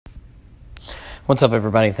What's up,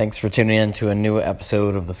 everybody? Thanks for tuning in to a new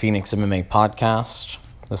episode of the Phoenix MMA podcast.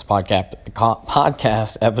 This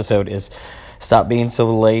podcast episode is "Stop Being So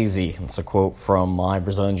Lazy." It's a quote from my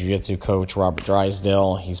Brazilian Jiu-Jitsu coach, Robert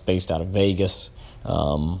Drysdale. He's based out of Vegas.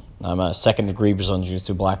 I'm a second-degree Brazilian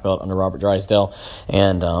Jiu-Jitsu black belt under Robert Drysdale.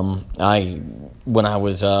 And when I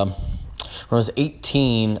was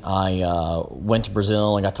 18, I went to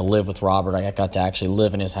Brazil and got to live with Robert. I got to actually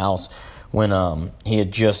live in his house when he had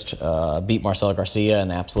just beat Marcelo Garcia in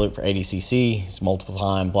the Absolute for ADCC. He's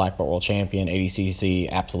multiple-time black belt world champion, ADCC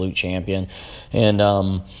Absolute champion. And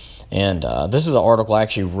this is an article I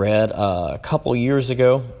actually read a couple years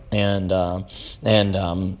ago. And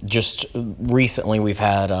just recently we've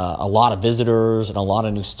had a lot of visitors and a lot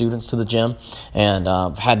of new students to the gym. And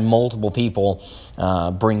I've had multiple people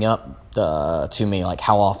bring up to me like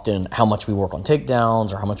how much we work on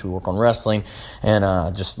takedowns or how much we work on wrestling, and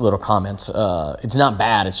just little comments. It's not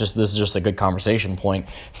bad. This is just a good conversation point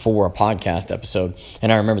for a podcast episode.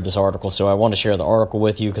 And I remember this article, so I want to share the article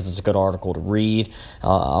with you because it's a good article to read.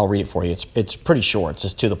 I'll read it for you. It's pretty short. It's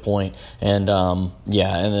just to the point. And so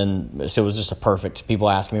it was just a perfect. People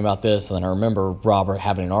asking me about this, and then I remember Robert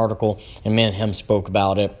having an article, and me and him spoke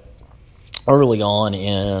about it early on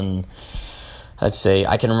in. I'd say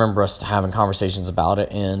I can remember us having conversations about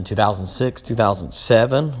it in 2006,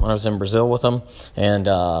 2007 when I was in Brazil with him, and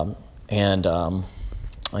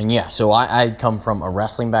yeah. So I come from a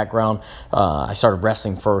wrestling background. I started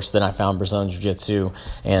wrestling first, then I found Brazilian Jiu-Jitsu,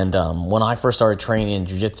 and when I first started training in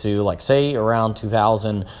Jiu-Jitsu, like say around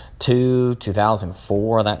 2002,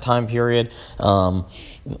 2004, that time period.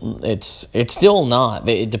 It's still not,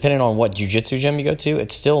 depending on what jiu-jitsu gym you go to,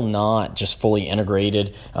 it's still not just fully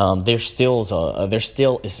integrated. There still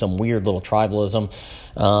is some weird little tribalism,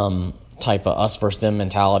 type of us versus them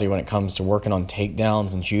mentality when it comes to working on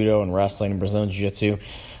takedowns and judo and wrestling and Brazilian jiu-jitsu.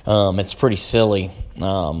 It's pretty silly,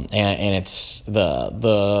 and it's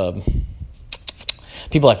the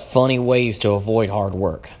people have funny ways to avoid hard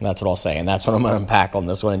work. That's what I'll say, and that's what I'm going to unpack on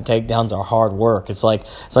this one. And takedowns are hard work. It's like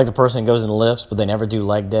the person goes and lifts, but they never do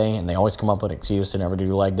leg day, and they always come up with an excuse to never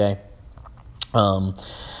do leg day.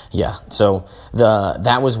 Yeah, so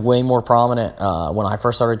that was way more prominent when I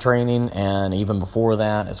first started training, and even before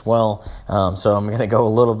that as well. So I'm going to go a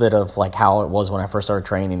little bit of like how it was when I first started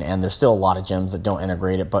training, and there's still a lot of gyms that don't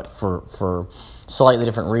integrate it, but for slightly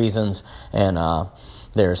different reasons. And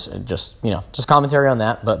there's just commentary on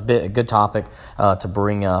that, but a good topic to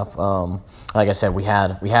bring up. Like I said, we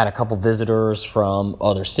had a couple visitors from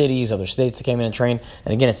other cities, other states that came in and trained.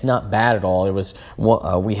 And again, it's not bad at all. It was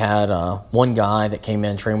we had one guy that came in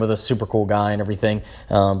and trained with us, super cool guy and everything.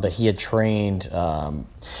 But he had trained.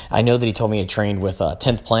 I know that he told me he had trained with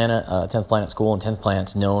 10th Planet School, and 10th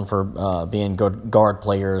Planet's known for being good guard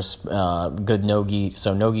players, good no-gi,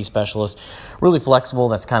 so no-gi specialists, really flexible.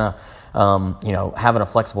 That's kind of having a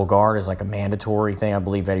flexible guard is like a mandatory thing. I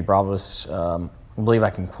believe Eddie Bravos, I believe I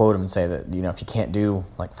can quote him and say that, if you can't do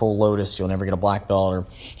like full lotus, you'll never get a black belt, or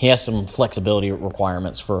he has some flexibility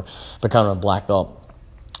requirements for becoming a black belt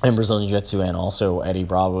in Brazilian Jiu-Jitsu. And also Eddie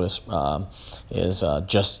Bravos is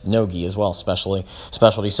just no-gi as well, specialty.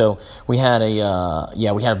 So we had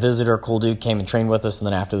a visitor, cool dude, came and trained with us, and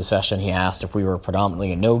then after the session he asked if we were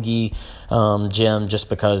predominantly a no-gi gym, just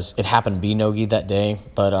because it happened to be no-gi that day.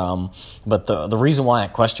 But the reason why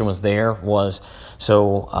that question was there was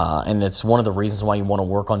and it's one of the reasons why you want to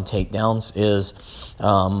work on takedowns is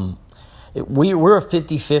we're a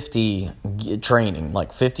 50-50 training.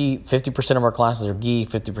 Like 50% of our classes are gi,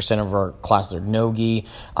 50% of our classes are no gi.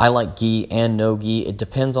 I like gi and no gi. It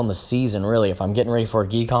depends on the season, really. If I'm getting ready for a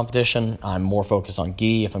gi competition, I'm more focused on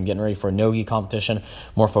gi. If I'm getting ready for a no gi competition,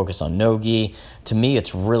 more focused on no gi. To me,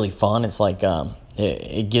 it's really fun. It's like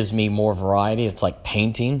it gives me more variety. It's like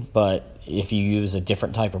painting, but if you use a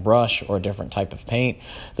different type of brush or a different type of paint,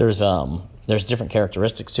 there's different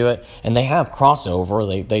characteristics to it, and they have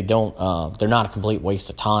crossover. They don't. They're not a complete waste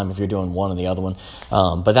of time if you're doing one or the other one.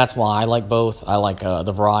 But that's why I like both. I like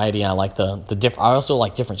the variety. I like the different. I also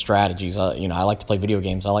like different strategies. I like to play video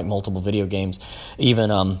games. I like multiple video games.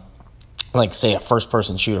 Even like say a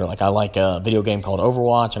first-person shooter. Like I like a video game called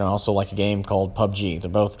Overwatch, and I also like a game called PUBG.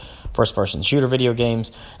 They're both first-person shooter video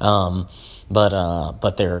games.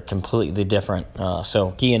 But they're completely different.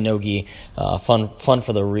 So gi and no gi, fun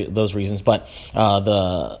for those reasons. But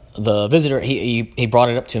the visitor, he brought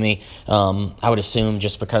it up to me. I would assume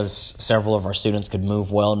just because several of our students could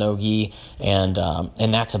move well no gi, and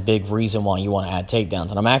that's a big reason why you want to add takedowns.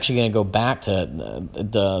 And I'm actually going to go back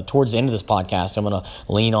to towards the end of this podcast. I'm going to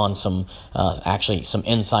lean on some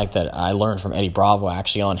insight that I learned from Eddie Bravo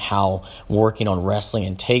actually on how working on wrestling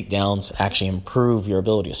and takedowns actually improve your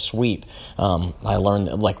ability to sweep. I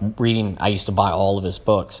learned, like, reading. I used to buy all of his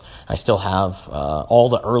books. I still have all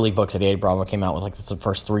the early books that Eddie Bravo came out with, like the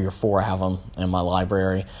first 3 or 4. I have them in my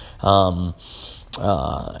library. And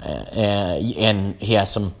he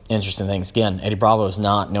has some interesting things. Again, Eddie Bravo is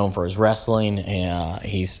not known for his wrestling. I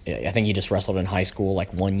think he just wrestled in high school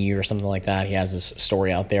like 1 year or something like that. He has this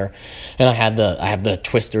story out there, and I have the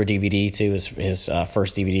Twister DVD too. His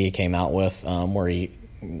first DVD he came out with, where he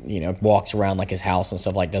walks around like his house and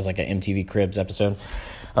stuff, like does like an MTV Cribs episode.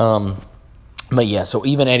 But yeah, so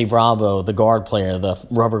even Eddie Bravo, the guard player, the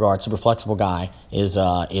rubber guard, super flexible guy, is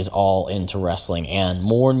all into wrestling. And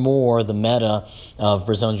more, the meta of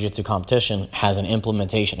Brazilian Jiu-Jitsu competition has an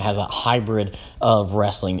implementation, has a hybrid of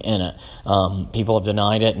wrestling in it. People have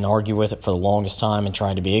denied it and argued with it for the longest time and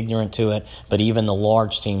tried to be ignorant to it. But even the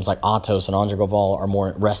large teams like Atos and Andre Goval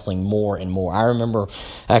are wrestling more and more. I remember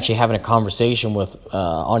actually having a conversation with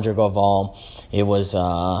Andre Goval. It was...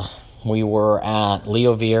 we were at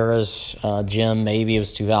Leo Vieira's gym. Maybe it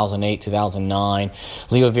was 2008, 2009.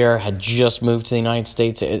 Leo Vieira had just moved to the United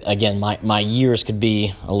States. Again, my years could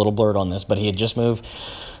be a little blurred on this, but he had just moved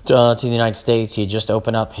to the United States. He had just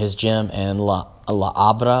opened up his gym in La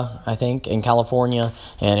Abra, I think, in California,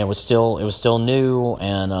 and it was still new.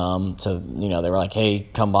 And so they were like, "Hey,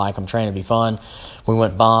 come train, it'd be fun." We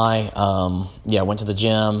went by, went to the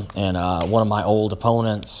gym, and one of my old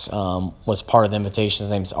opponents was part of the invitation.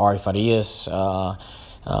 His name's Ari Farias.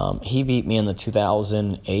 He beat me in the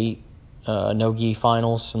 2008 no-gi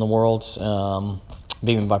finals in the Worlds.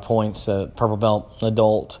 Beat me by points, purple belt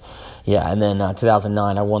adult. Yeah, and then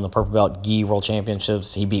 2009, I won the purple belt gi world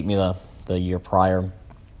championships. He beat me the year prior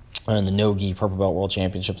in the no-gi purple belt world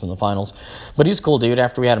championships in the finals. But he was a cool dude.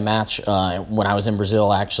 After we had a match, when I was in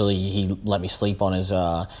Brazil, actually, he let me sleep on his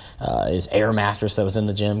air mattress that was in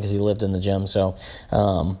the gym because he lived in the gym. So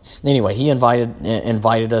anyway, he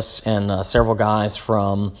invited us and several guys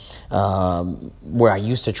from where I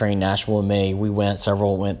used to train, Nashville MMA.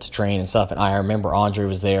 Several went to train and stuff, and I remember Andre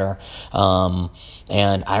was there.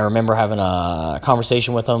 And I remember having a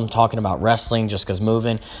conversation with him, talking about wrestling, just because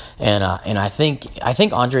moving. And I think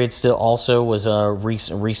Andre had still also was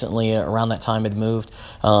recently around that time had moved.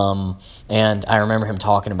 And I remember him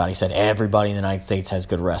talking about. He said everybody in the United States has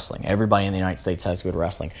good wrestling. Everybody in the United States has good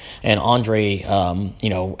wrestling. And Andre,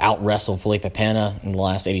 out wrestled Felipe Pena in the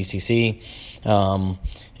last ADCC.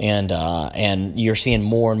 And you're seeing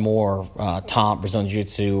more and more top Brazilian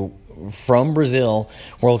Jiu-Jitsu from Brazil,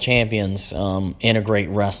 world champions, integrate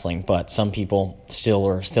wrestling, but some people still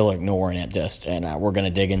are ignoring it. And we're going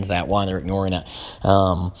to dig into that, why they're ignoring it.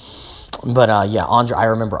 Andre. I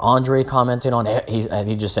remember Andre commenting on it.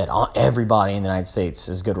 He just said everybody in the United States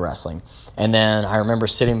is good wrestling. And then I remember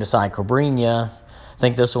sitting beside Cobrinha. I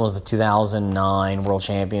think this one was the 2009 World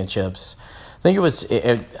Championships. I think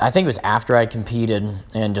it was after I competed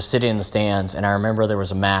and just sitting in the stands, and I remember there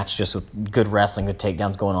was a match just with good wrestling, good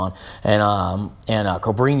takedowns going on, and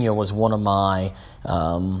Cobrinha was one of my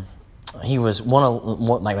he was one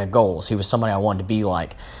of my goals. He was somebody I wanted to be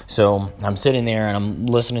like. So I'm sitting there and I'm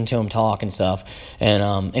listening to him talk and stuff,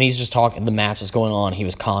 and he's just talking. The match is going on. He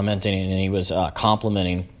was commenting and he was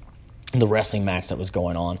complimenting the wrestling match that was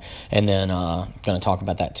going on. And then going to talk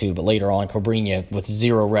about that too. But later on, Cobrinha, with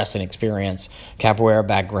zero wrestling experience, capoeira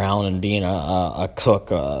background, and being a cook,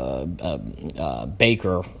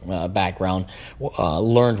 baker background,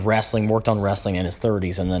 learned wrestling, worked on wrestling in his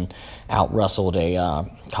 30s, and then out-wrestled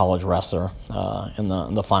a college wrestler in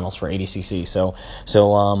the finals for ADCC. So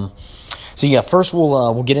yeah, first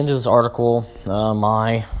we'll get into this article.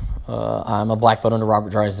 I'm a black belt under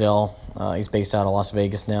Robert Drysdale. He's based out of Las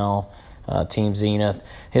Vegas now, Team Zenith.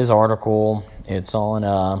 His article, it's on,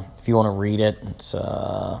 if you want to read it, it's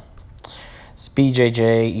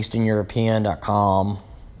BJJ, EasternEuropean.com.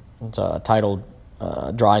 It's titled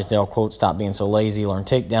Drysdale, quote, "Stop being so lazy, learn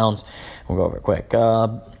takedowns." We'll go over it quick.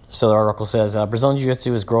 So the article says, Brazilian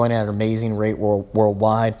Jiu-Jitsu is growing at an amazing rate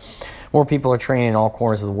worldwide. More people are training in all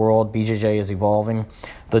corners of the world. BJJ is evolving.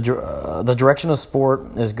 The direction of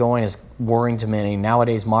sport is going is worrying to many.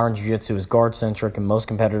 Nowadays, modern jiu-jitsu is guard-centric, and most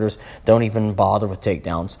competitors don't even bother with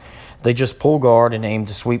takedowns. They just pull guard and aim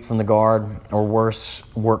to sweep from the guard, or worse,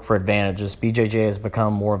 work for advantages. BJJ has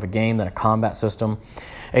become more of a game than a combat system.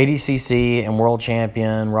 ADCC and world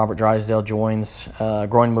champion Robert Drysdale joins a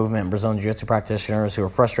growing movement in Brazilian Jiu-Jitsu practitioners who are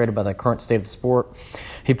frustrated by the current state of the sport.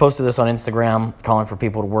 He posted this on Instagram, calling for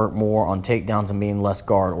people to work more on takedowns and being less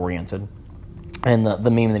guard-oriented. And the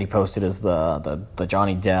meme that he posted is the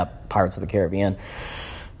Johnny Depp Pirates of the Caribbean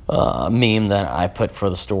meme that I put for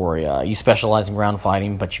the story. You specialize in ground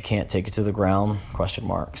fighting, but you can't take it to the ground? ?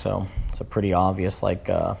 So it's a pretty obvious,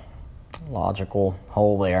 logical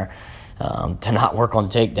hole there. to not work on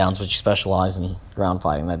takedowns, but you specialize in ground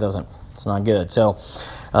fighting. It's not good. So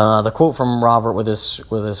the quote from Robert with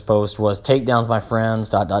this post was, "Takedowns, my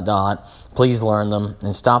friends, ... Please learn them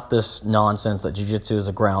and stop this nonsense that jiu-jitsu is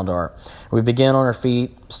a ground art. We begin on our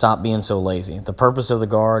feet. Stop being so lazy. The purpose of the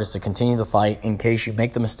guard is to continue the fight in case you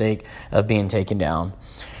make the mistake of being taken down. ...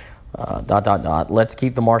 Let's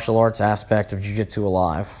keep the martial arts aspect of jiu-jitsu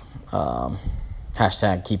alive.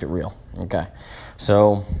 Hashtag keep it real." Okay.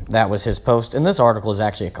 So that was his post. And this article is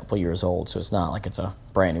actually a couple years old, so it's not like it's a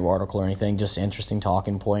brand new article or anything, just an interesting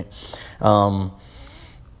talking point.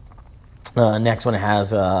 Next one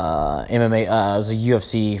has MMA, as a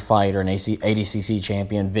UFC fighter, an ADCC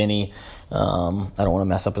champion, Vinny. I don't want to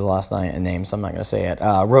mess up his last name, so I'm not going to say it.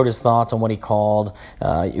 Wrote his thoughts on what he called.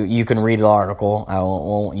 You can read the article. I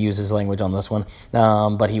won't use his language on this one.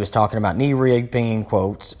 But he was talking about knee raping,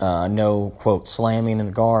 quote, no, quote, slamming in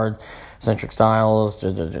the guard, centric styles.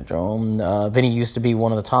 Vinny used to be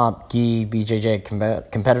one of the top gi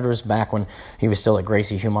BJJ competitors back when he was still at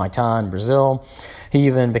Gracie Muay Thai in Brazil. He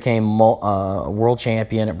even became world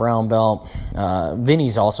champion at brown belt.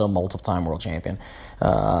 Vinny's also a multiple-time world champion.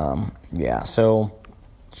 So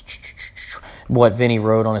what Vinny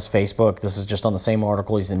wrote on his Facebook, this is just on the same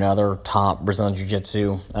article. He's another top Brazilian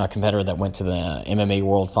Jiu-Jitsu competitor that went to the MMA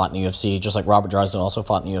world, fought in the UFC, just like Robert Drysdale also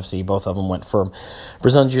fought in the UFC. Both of them went for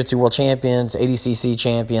Brazilian Jiu-Jitsu world champions, ADCC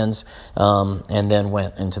champions, and then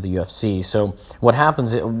went into the UFC. So what happened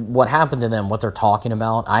to them, what they're talking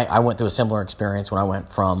about, I went through a similar experience when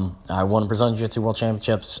I won Brazilian Jiu-Jitsu world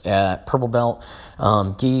championships at purple belt,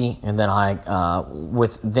 gi, and then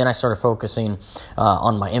I started focusing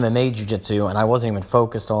on my MMA jiu-jitsu, and I wasn't even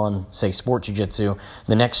focused on, say, sport jiu-jitsu.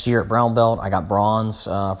 The next year at brown belt, I got bronze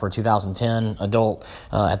for 2010 adult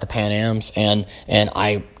at the Pan Ams, and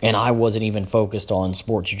I wasn't even focused on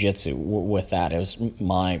sport jiu-jitsu with that. It was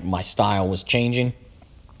my style was changing,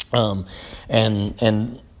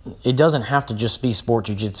 and it doesn't have to just be sport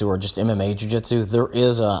jiu-jitsu or just MMA jiu-jitsu. There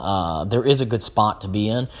is a good spot to be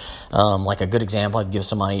in. Like a good example, I'd give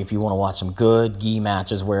somebody, if you want to watch some good gi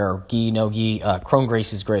matches where gi, no gi, Chrome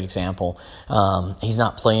Gracie's a great example. He's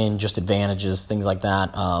not playing just advantages, things like that.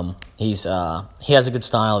 He has a good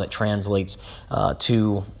style that translates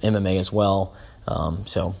to MMA as well. And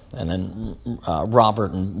then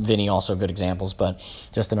Robert and Vinny also good examples, but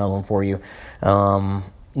just another one for you.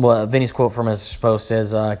 Well, Vinny's quote from his post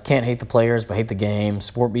says, "Can't hate the players, but hate the game.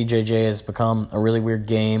 Sport BJJ has become a really weird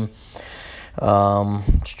game.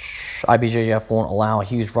 IBJJF won't allow a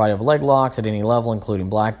huge variety of leg locks at any level, including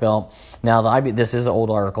black belt. Now, this is an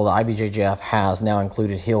old article. The IBJJF has now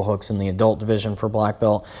included heel hooks in the adult division for black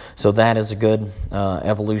belt, so that is a good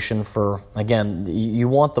evolution for, again, you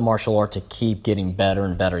want the martial art to keep getting better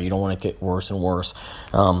and better. You don't want to get worse and worse.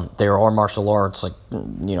 There are martial arts like,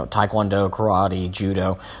 Taekwondo, karate,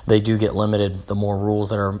 judo. They do get limited the more rules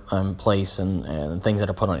that are in place and things that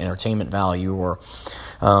are put on entertainment value or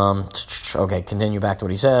continue back to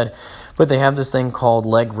what he said. But they have this thing called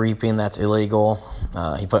leg reaping that's illegal.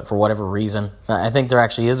 He put for whatever reason. I think there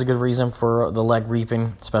actually is a good reason for the leg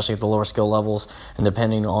reaping, especially at the lower skill levels, and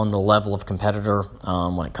depending on the level of competitor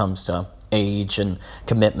when it comes to age and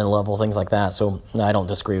commitment level, things like that. So I don't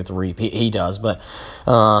disagree with the reap. He does. But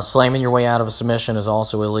slamming your way out of a submission is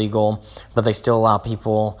also illegal, but they still allow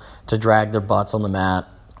people to drag their butts on the mat.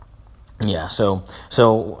 Yeah, so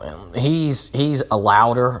he's a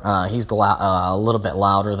louder, a little bit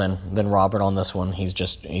louder than Robert on this one.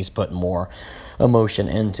 He's putting more emotion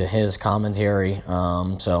into his commentary.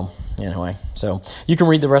 So you can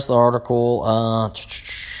read the rest of the article.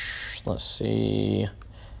 Let's see.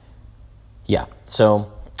 Yeah,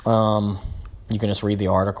 so you can just read the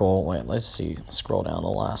article. Wait, let's see. Scroll down the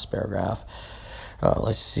last paragraph.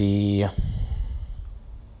 Let's see.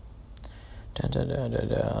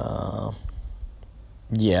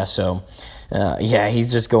 Yeah, so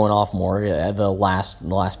he's just going off more. The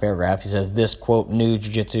last paragraph, he says, "This, quote, new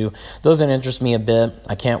jiu-jitsu doesn't interest me a bit.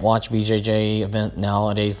 I can't watch BJJ event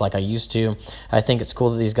nowadays like I used to. I think it's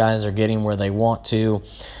cool that these guys are getting where they want to,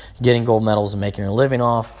 getting gold medals and making a living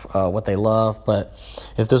off what they love. But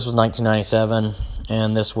if this was 1997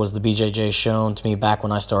 and this was the BJJ shown to me back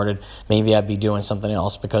when I started, maybe I'd be doing something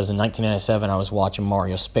else, because in 1997 I was watching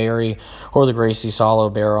Mario Sperry or the Gracie, Salo,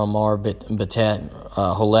 Barrow, Mar, Batet,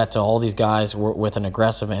 Holeta, all these guys were with an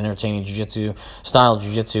aggressive and entertaining style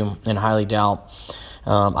jiu-jitsu, and highly doubt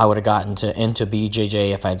I would have gotten into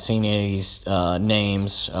BJJ if I'd seen any of these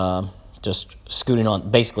names just scooting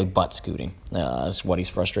on, basically butt scooting is what he's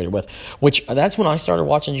frustrated with, which that's when I started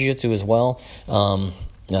watching jiu-jitsu as well.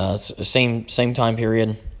 Same time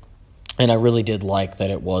period, and I really did like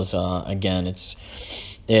that it was, again, it's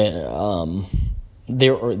there's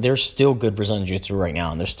still good Brazilian Jiu-Jitsu right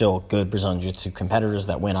now, and there's still good Brazilian Jiu-Jitsu competitors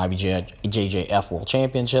that win IBJJF World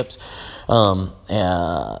Championships.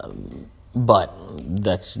 But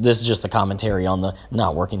this is just the commentary on the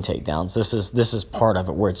not working takedowns. This is part of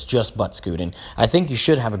it where it's just butt scooting. I think you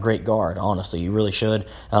should have a great guard. Honestly, you really should.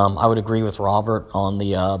 I would agree with Robert on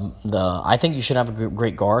the. I think you should have a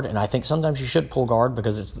great guard, and I think sometimes you should pull guard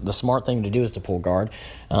because it's the smart thing to do is to pull guard.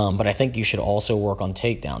 But I think you should also work on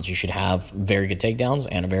takedowns. You should have very good takedowns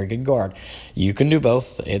and a very good guard. You can do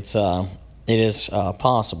both. It is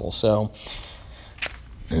possible. So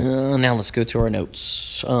now let's go to our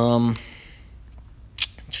notes.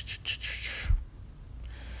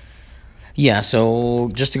 Yeah, so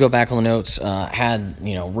just to go back on the notes, had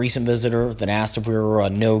recent visitor that asked if we were a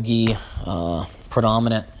no-gi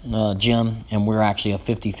predominant gym, and we're actually a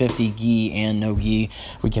 50-50 gi and no-gi.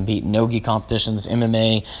 We compete in no-gi competitions,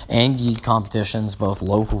 MMA and gi competitions, both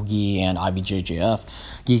local gi and IBJJF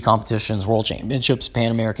gi competitions, world championships,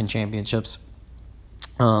 Pan American championships.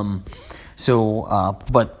 But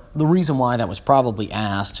the reason why that was probably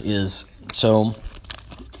asked is so.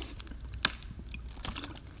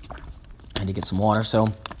 I had to get some water. So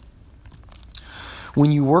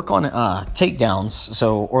when you work on takedowns,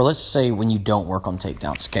 or let's say when you don't work on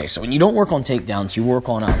takedowns. Okay, so when you don't work on takedowns, you work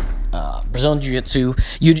on Brazilian Jiu-Jitsu.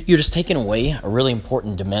 You're just taking away a really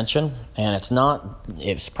important dimension, and it's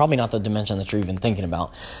probably not the dimension that you're even thinking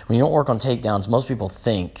about. When you don't work on takedowns, most people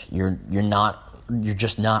think you're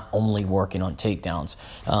just not only working on takedowns.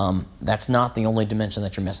 That's not the only dimension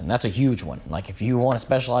that you're missing. That's a huge one. Like if you want to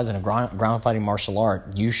specialize in a ground fighting martial art,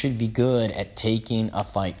 you should be good at taking a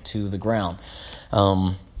fight to the ground.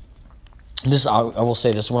 I will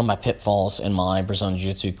say this is one of my pitfalls in my Brazilian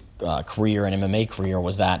Jiu-Jitsu career and MMA career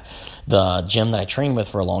was that the gym that I trained with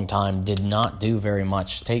for a long time did not do very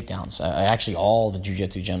much takedowns. Actually, all the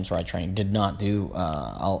Jiu-Jitsu gyms where I trained did not do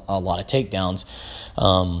a lot of takedowns.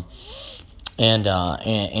 And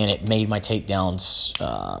it made my takedowns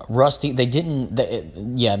rusty.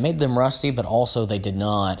 It made them rusty, but also they did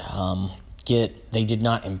not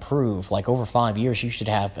improve. Like over 5 years, you should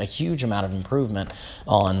have a huge amount of improvement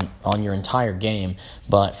on your entire game.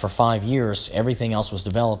 But for 5 years, everything else was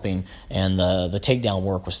developing, and the takedown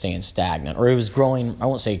work was staying stagnant, or it was growing. I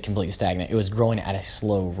won't say completely stagnant. It was growing at a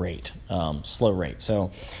slow rate.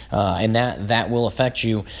 So, and that will affect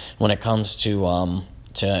you when it comes to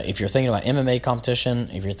if you're thinking about MMA competition,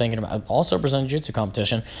 if you're thinking about also Brazilian Jiu-Jitsu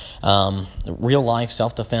competition, real life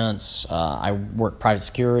self-defense. I worked private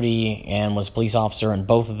security and was a police officer, and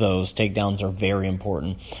both of those takedowns are very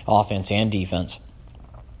important, offense and defense.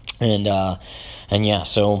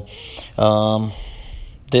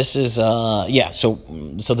 This is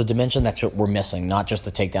so the dimension that's what we're missing, not just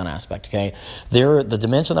the takedown aspect. Okay, the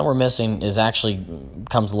dimension that we're missing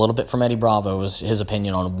comes a little bit from Eddie Bravo. His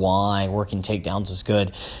opinion on why working takedowns is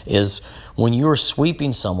good is when you are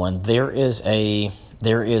sweeping someone, there is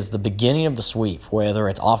the beginning of the sweep, whether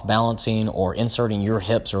it's off balancing or inserting your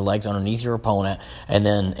hips or legs underneath your opponent, and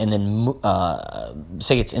then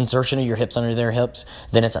say it's insertion of your hips under their hips,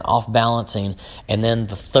 then it's an off balancing, and then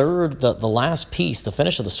the last piece, the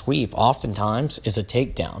finish of the sweep, oftentimes is a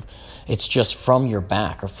takedown. It's just from your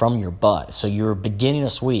back or from your butt. So you're beginning a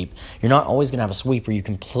sweep. You're not always going to have a sweep where you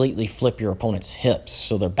completely flip your opponent's hips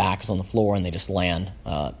so their back is on the floor and they just land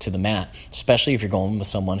to the mat, especially if you're going with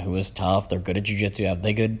someone who is tough, they're good at jiu-jitsu, have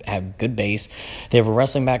good base, they have a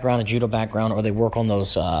wrestling background, a judo background, or they work on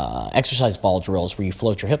those exercise ball drills where you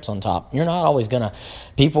float your hips on top. You're not always going to...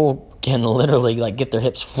 People can literally get their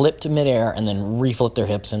hips flipped to midair and then reflip their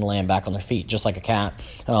hips and land back on their feet, just like a cat,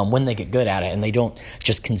 when they get good at it, and they don't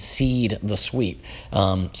just concede the sweep.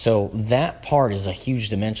 So that part is a huge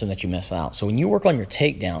dimension that you miss out. So when you work on your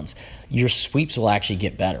takedowns, your sweeps will actually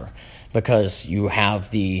get better, because you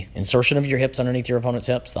have the insertion of your hips underneath your opponent's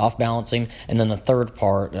hips, the off-balancing, and then the third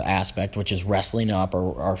part aspect, which is wrestling up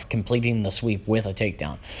or completing the sweep with a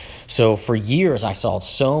takedown. So for years, I saw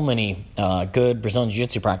so many good Brazilian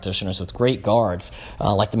Jiu-Jitsu practitioners with great guards,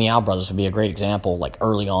 like the Meow Brothers would be a great example, like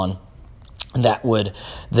early on.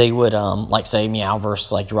 They would say Meow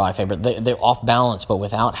versus Uriah Faber, they're off balance, but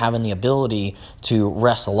without having the ability to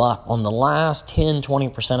wrestle up on the last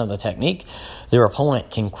 10-20% of the technique, their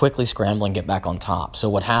opponent can quickly scramble and get back on top. So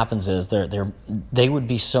what happens is they would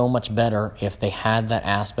be so much better if they had that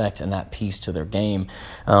aspect and that piece to their game.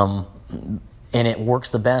 And it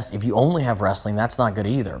works the best. If you only have wrestling, that's not good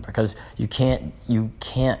either, because you can't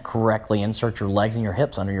correctly insert your legs and your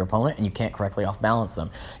hips under your opponent, and you can't correctly off balance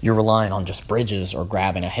them. You're relying on just bridges or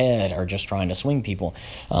grabbing a head or just trying to swing people.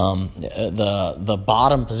 The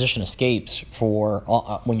bottom position escapes for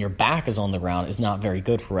when your back is on the ground is not very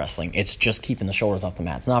good for wrestling. It's just keeping the shoulders off the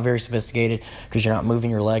mat. It's not very sophisticated because you're not moving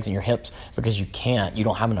your legs and your hips because you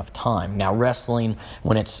don't have enough time. Now, wrestling,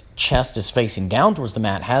 when its chest is facing down towards the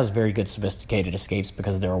mat, has very good sophisticated escapes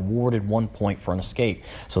because they're awarded 1 point for an escape.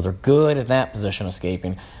 So they're good at that position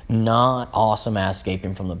escaping, not awesome at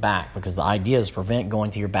escaping from the back, because the idea is prevent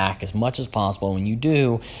going to your back as much as possible. When you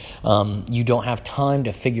do, you don't have time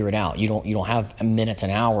to figure it out. You don't have minutes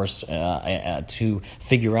and hours to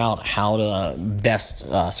figure out how to best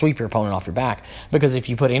sweep your opponent off your back, because if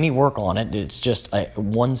you put any work on it, it's just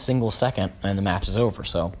 1 single second and the match is over.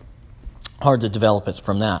 So hard to develop it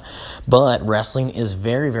from that. But wrestling is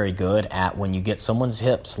very, very good at when you get someone's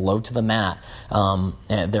hips low to the mat,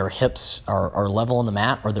 and their hips are level on the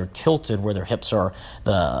mat, or they're tilted where their hips are,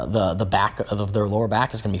 the back of their lower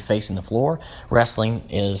back is going to be facing the floor. Wrestling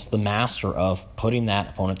is the master of putting that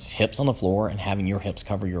opponent's hips on the floor and having your hips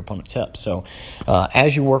cover your opponent's hips. So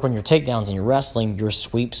as you work on your takedowns and your wrestling, your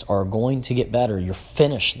sweeps are going to get better. The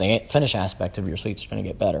finish aspect of your sweeps is going to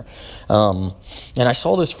get better. And I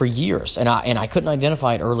saw this for years, and I couldn't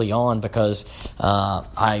identify it early on because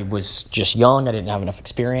I was just young. I didn't have enough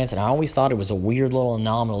experience, and I always thought it was a weird little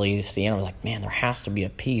anomaly to see. And I was like, man, there has to be a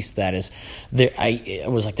piece that is there. I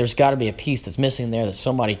was like, there's got to be a piece that's missing there that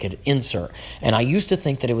somebody could insert. And I used to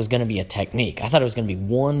think that it was going to be a technique. I thought it was going to be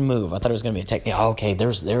one move. I thought it was going to be a technique. Okay,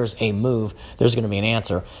 there's a move. There's going to be an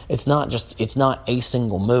answer. It's not a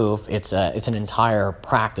single move. It's an entire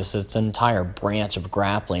practice. It's an entire branch of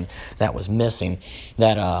grappling that was missing.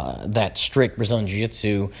 That strict Brazilian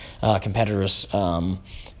Jiu-Jitsu competitors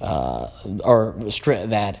that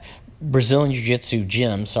Brazilian Jiu-Jitsu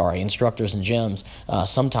instructors and gyms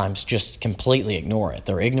sometimes just completely ignore it.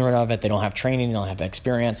 They're ignorant of it. They don't have training, they don't have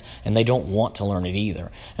experience, and they don't want to learn it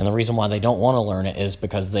either. And the reason why they don't want to learn it is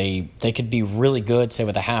because they could be really good, say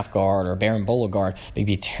with a half guard or a berimbolo guard, they'd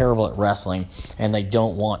be terrible at wrestling, and they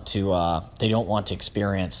don't want to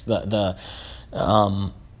experience the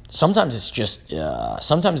Sometimes it's just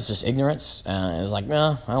ignorance. It's like,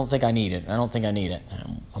 no, I don't think I need it. I'm going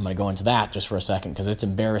to go into that just for a second, because it's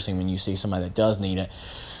embarrassing when you see somebody that does need it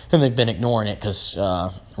and they've been ignoring it, because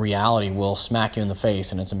reality will smack you in the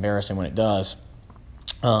face, and it's embarrassing when it does.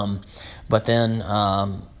 But then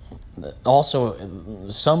also,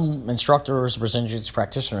 some instructors, Brazilian Jiu-Jitsu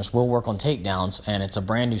practitioners, will work on takedowns, and it's a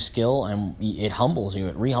brand new skill, and it humbles you.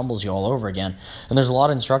 It re-humbles you all over again. And there's a lot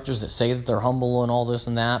of instructors that say that they're humble and all this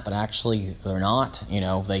and that, but actually they're not.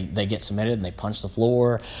 They get submitted and they punch the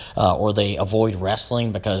floor, or they avoid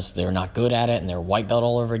wrestling because they're not good at it, and they're white belt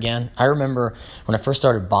all over again. I remember when I first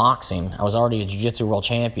started boxing, I was already a Jiu-Jitsu world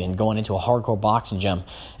champion, going into a hardcore boxing gym,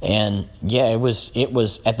 and yeah, it was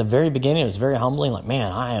at the very beginning, it was very humbling. Like,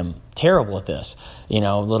 man, I am terrible at this,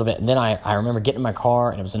 a little bit. And then I remember getting in my car,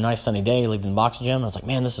 and it was a nice sunny day, leaving the boxing gym. I was like,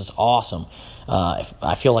 man, this is awesome.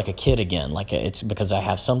 I feel like a kid again. Like, it's because I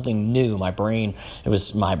have something new. My brain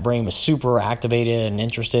was super activated and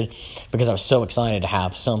interested because I was so excited to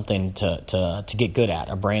have something to get good at,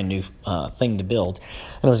 a brand new thing to build.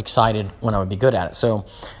 And I was excited when I would be good at it. So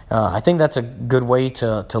I think that's a good way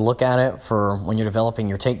to look at it for when you're developing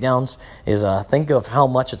your takedowns, is think of how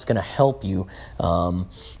much it's going to help you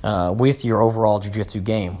with your overall jiu-jitsu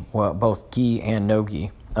game, both gi and no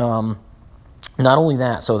gi. Not only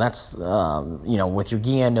that, so that's with your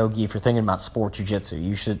gi and no gi, if you're thinking about sport jiu-jitsu,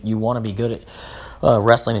 you want to be good at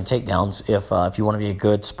wrestling and takedowns if you want to be a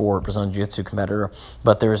good sport Brazilian Jiu-Jitsu competitor.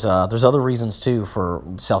 But there's other reasons too, for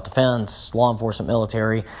self-defense, law enforcement,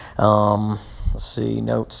 military. Let's see,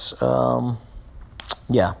 notes.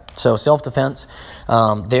 So self-defense.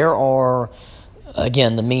 There are,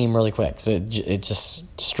 again, the meme really quick. So it's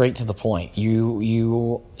just straight to the point.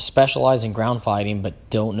 You specialize in ground fighting, but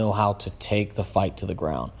don't know how to take the fight to the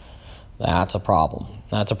ground. That's a problem.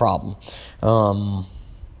 It's a problem.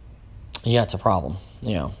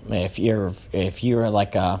 If you're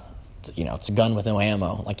like it's a gun with no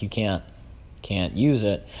ammo, like you can't use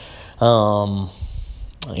it.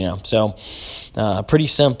 Pretty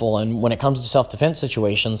simple. And when it comes to self-defense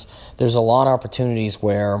situations, there's a lot of opportunities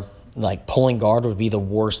where, like, pulling guard would be the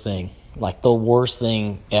worst thing. Like, the worst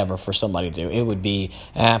thing ever for somebody to do. It would be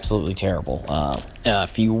absolutely terrible.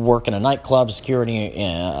 If you work in a nightclub, security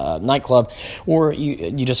nightclub, or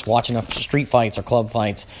you just watch enough street fights or club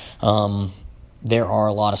fights, there are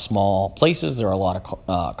a lot of small places. There are a lot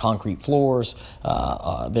of concrete floors.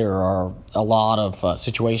 There are a lot of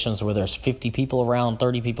situations where there's 50 people around,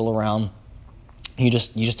 30 people around. You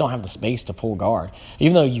just don't have the space to pull guard.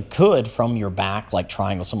 Even though you could from your back, like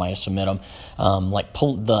triangle somebody to submit them,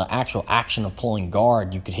 pull the actual action of pulling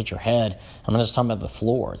guard, you could hit your head. I'm not just talking about the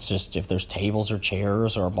floor. It's just if there's tables or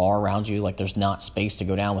chairs or a bar around you, like there's not space to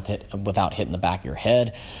go down without hitting the back of your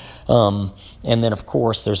head. And then, of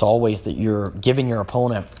course, there's always that you're giving your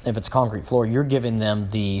opponent, if it's concrete floor, you're giving them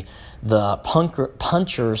the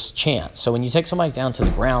puncher's chance. So when you take somebody down to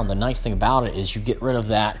the ground, the nice thing about it is you get rid of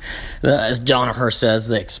that, as Danaher says,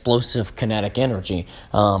 the explosive kinetic energy.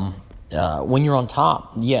 When you're on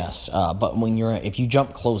top, yes, but if you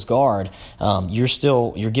jump close guard,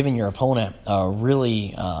 you're giving your opponent a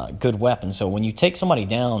really good weapon. So when you take somebody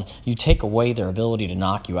down, you take away their ability to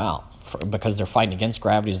knock you out, because they're fighting against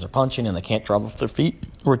gravity as they're punching and they can't drop off their feet,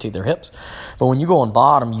 rotate their hips. But when you go on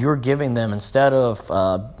bottom, you're giving them, instead of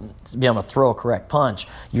being able to throw a correct punch,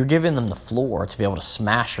 you're giving them the floor to be able to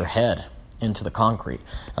smash your head into the concrete.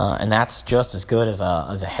 And that's just as good as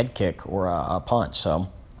a head kick or a punch. So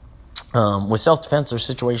with self-defense, there's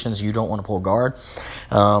situations you don't want to pull guard.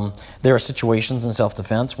 There are situations in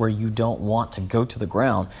self-defense where you don't want to go to the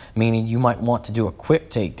ground, meaning you might want to do a quick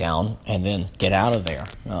takedown and then get out of there.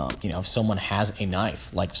 If someone has a knife,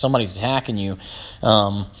 like if somebody's attacking you,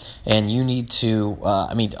 and you need to,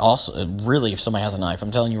 also, really, if somebody has a knife,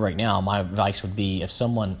 I'm telling you right now, my advice would be, if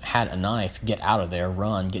someone had a knife, get out of there,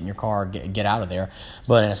 run, get in your car, get out of there.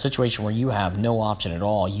 But in a situation where you have no option at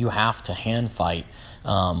all, you have to hand fight,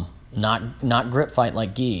 not grip fight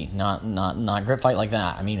like gi, not grip fight like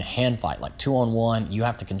that. I mean hand fight, like 2-on-1. You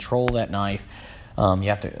have to control that knife. You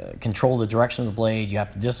have to control the direction of the blade. You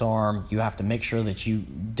have to disarm. You have to make sure that you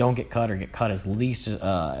don't get cut or get cut as least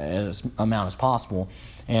as amount as possible.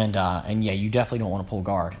 And yeah, you definitely don't want to pull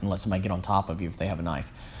guard and let somebody get on top of you if they have a knife.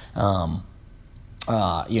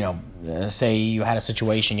 Say you had a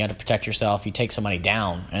situation, you had to protect yourself, you take somebody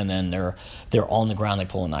down, and then they're on the ground, they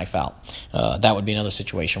pull a knife out. That would be another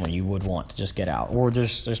situation where you would want to just get out. Or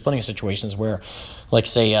there's plenty of situations where, like,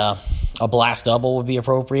 say, a blast double would be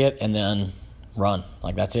appropriate, and then run.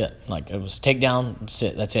 Like, that's it. Like, it was takedown,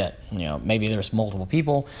 that's it. Maybe there's multiple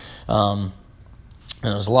people, and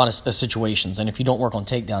there's a lot of situations, and if you don't work on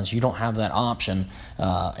takedowns, you don't have that option,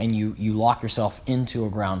 and you lock yourself into a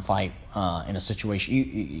ground fight in a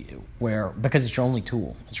situation where, because it's your only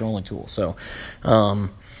tool. So,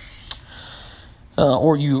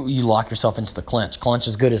 or you lock yourself into the clinch. Clinch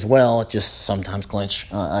is good as well. It just sometimes clinch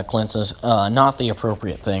is not the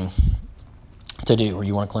appropriate thing to do. Or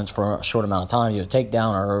you want to clinch for a short amount of time, you do a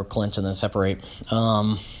takedown, or clinch and then separate.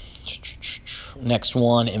 Next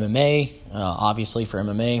one, MMA. Obviously, for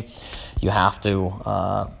MMA, you have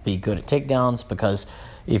to be good at takedowns, because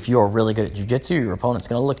if you're really good at jiu-jitsu, your opponent's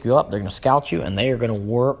going to look you up, they're going to scout you, and they are going to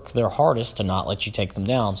work their hardest to not let you take them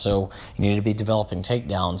down. So you need to be developing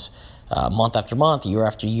takedowns month after month, year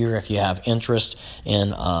after year, if you have interest in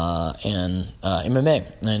MMA.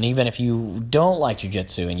 And even if you don't like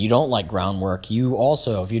jiu-jitsu and you don't like groundwork, you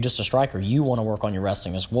also, if you're just a striker, you want to work on your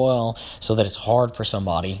wrestling as well, so that it's hard for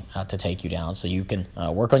somebody to take you down. So you can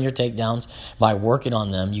work on your takedowns. By working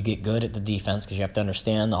on them, you get good at the defense, because you have to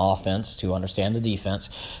understand the offense to understand the defense,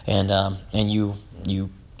 and you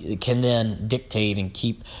can then dictate and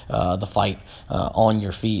keep the fight on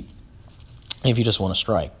your feet if you just want to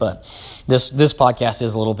strike. But this podcast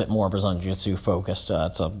is a little bit more Brazilian Jiu-Jitsu focused.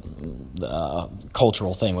 It's a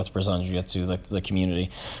cultural thing with Brazilian Jiu-Jitsu, the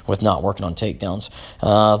community, with not working on takedowns.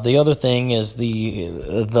 The other thing is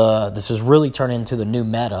this has really turned into the new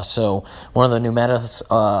meta. So one of the new metas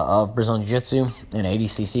of Brazilian Jiu-Jitsu in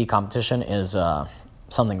ADCC competition is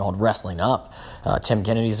something called wrestling up. Tim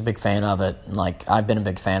Kennedy's a big fan of it. Like, I've been a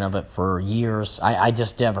big fan of it for years. I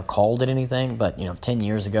just never called it anything, but 10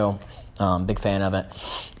 years ago, big fan of it.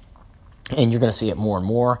 And you're going to see it more and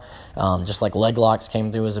more. Just like leg locks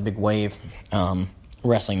came through as a big wave,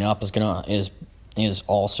 wrestling up is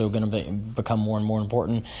also going to become more and more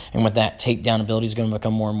important. And with that, takedown ability is going to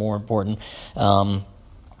become more and more important.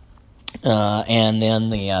 And then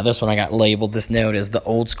this one I got labeled, this note is the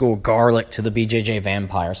old school garlic to the BJJ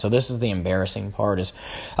vampire. So this is the embarrassing part, is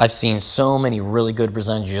I've seen so many really good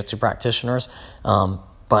Brazilian Jiu-Jitsu practitioners,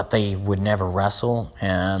 but they would never wrestle,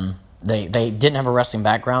 and they didn't have a wrestling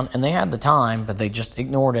background, and they had the time, but they just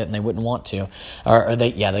ignored it, and they wouldn't want to, or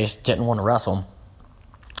they just didn't want to wrestle.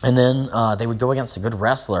 And then they would go against a good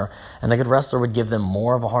wrestler, and the good wrestler would give them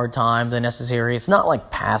more of a hard time than necessary. It's not like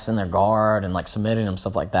passing their guard and like submitting them,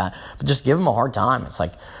 stuff like that, but just give them a hard time. It's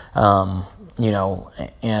like,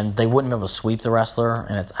 and they wouldn't be able to sweep the wrestler.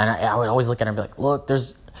 And I would always look at him and be like, look,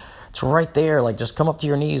 it's right there. Like, just come up to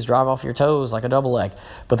your knees, drive off your toes like a double leg.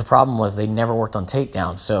 But the problem was they never worked on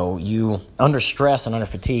takedowns. So you, under stress and under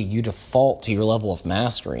fatigue, you default to your level of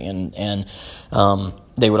mastery. And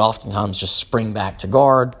they would oftentimes just spring back to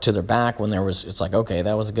guard, to their back when it's like, okay,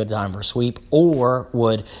 that was a good time for a sweep. Or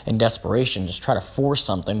would, in desperation, just try to force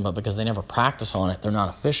something, but because they never practice on it, they're not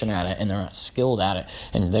efficient at it, and they're not skilled at it.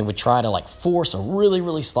 And they would try to, like, force a really,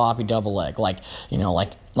 really sloppy double leg. Like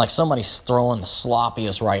somebody's throwing the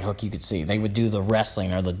sloppiest right hook you could see. They would do the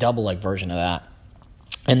wrestling or the double leg version of that,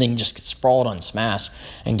 and then just get sprawled on smash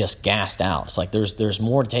and just gassed out. It's like there's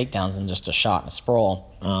more takedowns than just a shot and a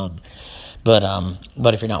sprawl. But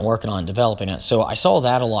if you're not working on developing it. So I saw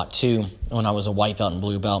that a lot too when I was a white belt and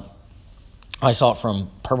blue belt. I saw it from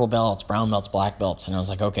purple belts, brown belts, black belts, and I was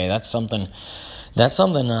like, okay, that's something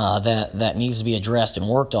that needs to be addressed and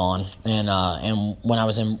worked on. And when I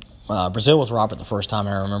was in Brazil with Robert the first time,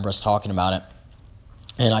 I remember us talking about it,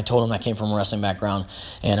 and I told him I came from a wrestling background,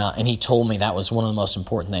 and he told me that was one of the most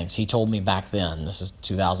important things. He told me back then, this is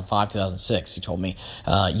 2005, 2006, he told me,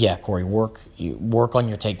 yeah, Corey, work on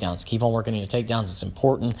your takedowns. Keep on working on your takedowns. It's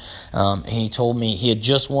important. And he told me he had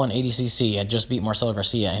just won ADCC, had just beat Marcelo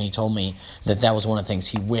Garcia, and he told me that was one of the things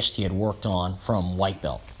he wished he had worked on from white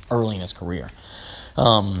belt early in his career.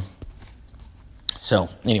 So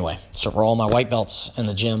anyway, so for all my white belts in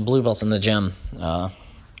the gym, blue belts in the gym,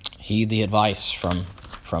 heed the advice from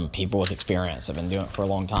people with experience. I've been doing it for a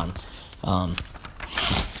long time.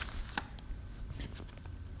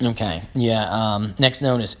 Okay, yeah. Next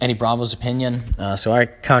known is Eddie Bravo's opinion. So I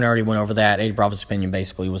kind of already went over that. Eddie Bravo's opinion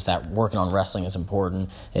basically was that working on wrestling is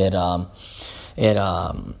important. It's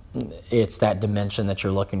that dimension that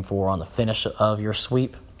you're looking for on the finish of your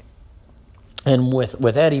sweep. And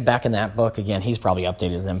with Eddie, back in that book, again, he's probably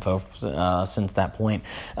updated his info since that point.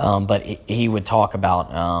 But he would talk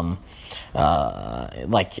about,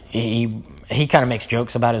 like, he kind of makes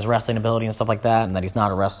jokes about his wrestling ability and stuff like that, and that he's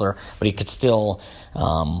not a wrestler, but he could still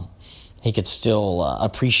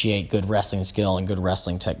appreciate good wrestling skill and good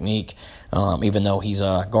wrestling technique, even though he's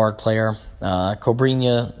a guard player.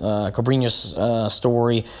 Cobrinha's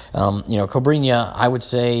story, Cobrinha, I would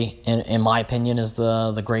say, in my opinion, is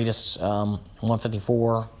the greatest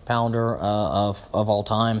 154 pounder of all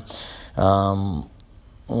time.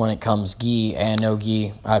 When it comes gi and no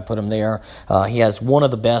gi, I'd put him there. He has one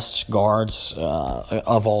of the best guards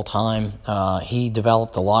of all time. He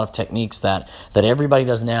developed a lot of techniques that everybody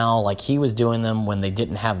does now. Like, he was doing them when they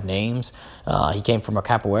didn't have names. He came from a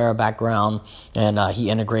capoeira background, and he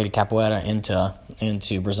integrated capoeira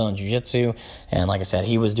into Brazilian Jiu-Jitsu. And like I said,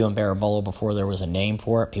 he was doing barabolo before there was a name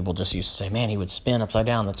for it. People just used to say, man, he would spin upside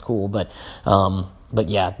down. That's cool. But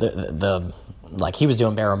yeah, like, he was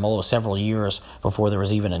doing barabolo several years before there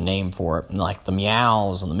was even a name for it, like the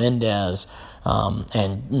Meows and the Mendez.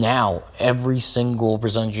 And now every single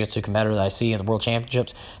Brazilian Jiu-Jitsu competitor that I see at the World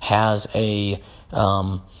Championships has an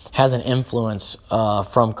influence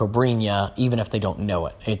from Cobrinha, even if they don't know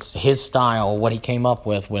it. It's his style. What he came up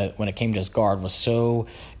with when it came to his guard was so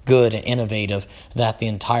good and innovative that the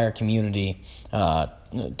entire community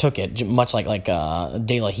took it, much like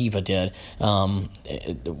De La Riva did.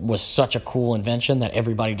 It was such a cool invention that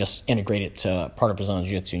everybody just integrated to part of Brazilian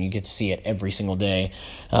Jiu-Jitsu, and you get to see it every single day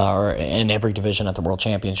or in every division at the World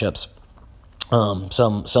Championships.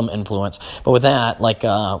 Some influence, but with that, like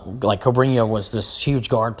Cobrinha was this huge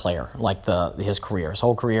guard player, his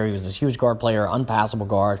whole career, he was this huge guard player, unpassable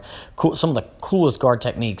guard, cool, some of the coolest guard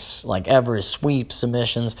techniques like ever, his sweeps,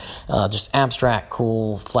 submissions, just abstract,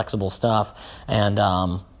 cool, flexible stuff, and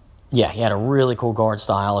yeah, he had a really cool guard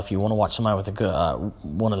style. If you want to watch somebody with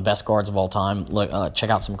one of the best guards of all time, check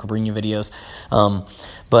out some Cobrinha videos.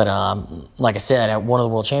 But like I said, at one of the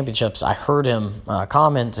World Championships, I heard him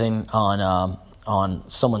commenting on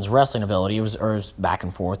someone's wrestling ability. It was back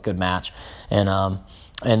and forth, good match, and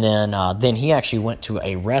then he actually went to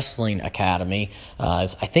a wrestling academy. I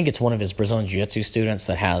think it's one of his Brazilian Jiu-Jitsu students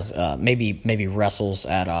that has maybe wrestles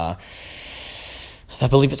at. I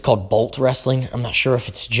believe it's called Bolt Wrestling. I'm not sure if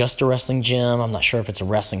it's just a wrestling gym. I'm not sure if it's a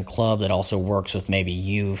wrestling club that also works with maybe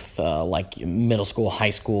youth, like middle school, high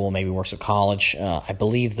school, maybe works with college. I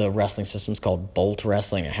believe the wrestling system is called Bolt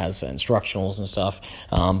Wrestling. It has instructionals and stuff.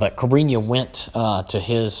 But Cobrinha went to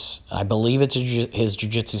his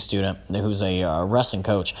jiu-jitsu student who's a wrestling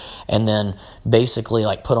coach, and then basically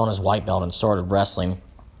put on his white belt and started wrestling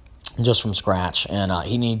just from scratch, and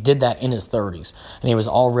he did that in his 30s, and he was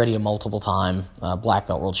already a multiple-time black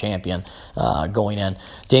belt world champion going in.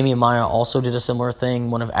 Damian Maia also did a similar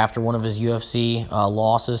thing. After one of his UFC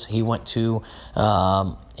losses, he went to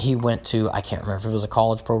he went to, I can't remember if it was a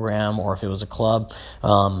college program or if it was a club,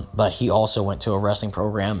 but he also went to a wrestling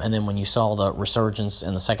program. And then when you saw the resurgence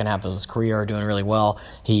in the second half of his career, doing really well,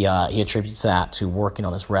 he attributes that to working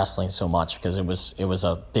on his wrestling so much, because it was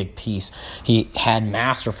a big piece.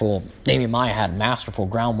 Damian Maia had masterful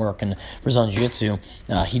groundwork in Brazilian Jiu-Jitsu.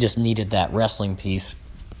 He just needed that wrestling piece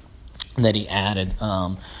that he added.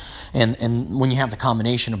 And when you have the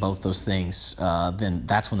combination of both those things, then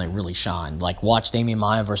that's when they really shine. Like, watch Damian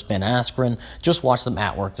Maia versus Ben Askren. Just watch the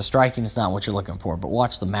mat work. The striking is not what you're looking for, but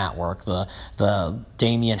watch the mat work. The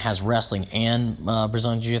Damian has wrestling and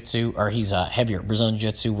Brazilian Jiu-Jitsu, or he's a heavier Brazilian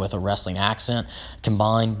Jiu-Jitsu with a wrestling accent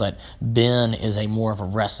combined, but Ben is more of a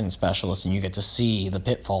wrestling specialist, and you get to see the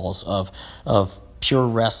pitfalls of pure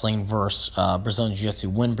wrestling versus Brazilian Jiu-Jitsu,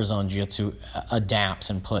 when Brazilian Jiu-Jitsu adapts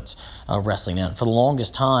and puts wrestling in. For the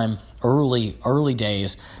longest time, early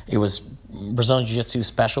days, it was Brazilian Jiu-Jitsu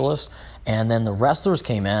specialists, and then the wrestlers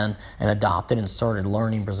came in and adopted and started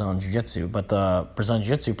learning Brazilian Jiu-Jitsu, but the Brazilian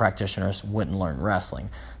Jiu-Jitsu practitioners wouldn't learn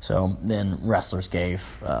wrestling. So then wrestlers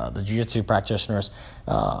gave the Jiu-Jitsu practitioners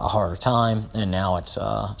a harder time, and now it's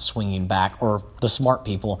swinging back, or the smart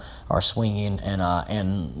people are swinging,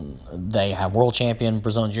 and they have world champion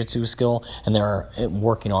Brazilian Jiu-Jitsu skill, and they're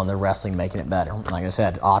working on their wrestling, making it better. Like I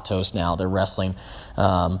said, Autos now, they're wrestling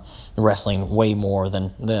way more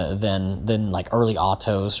than like early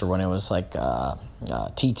Autos, or when it was like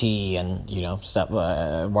TT and stuff,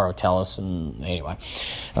 Warotelis, and anyway,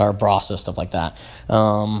 or Brasa, stuff like that.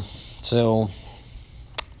 No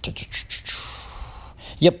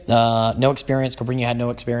experience. Cabrini had no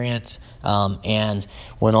experience, and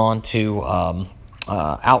went on to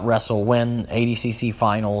out-wrestle, win ADCC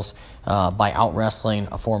finals by out-wrestling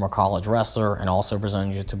a former college wrestler and also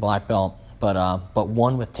Brazilian Jiu-Jitsu black belt, but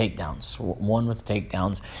won with takedowns.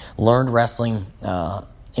 Learned wrestling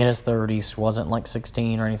in his 30s, wasn't like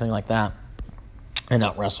 16 or anything like that, and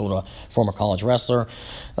out-wrestled a former college wrestler.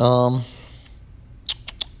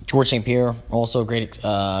 George St. Pierre, also a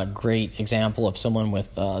great example of someone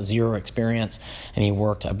with zero experience, and he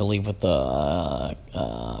worked, I believe, with the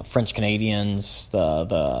French Canadians,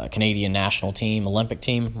 the Canadian national team, Olympic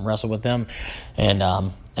team, wrestled with them, and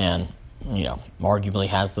arguably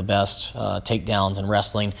has the best takedowns in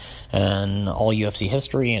wrestling in all UFC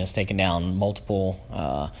history, and has taken down multiple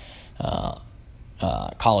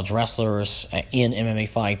college wrestlers in MMA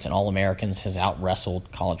fights, and All-Americans, has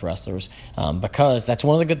out-wrestled college wrestlers, because that's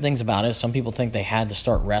one of the good things about it. Some people think they had to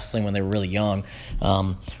start wrestling when they were really young.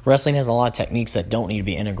 Wrestling has a lot of techniques that don't need to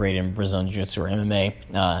be integrated in Brazilian Jiu-Jitsu or MMA.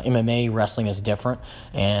 MMA wrestling is different,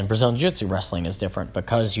 and Brazilian Jiu-Jitsu wrestling is different,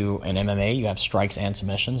 because in MMA you have strikes and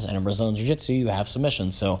submissions, and in Brazilian Jiu-Jitsu you have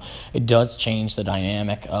submissions. So it does change the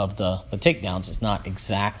dynamic of the takedowns. It's not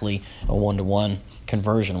exactly a 1-to-1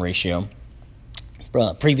 conversion ratio.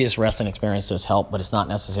 Previous wrestling experience does help, but it's not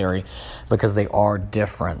necessary, because they are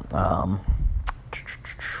different.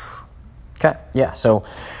 Okay, yeah. So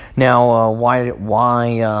now, why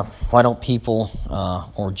don't people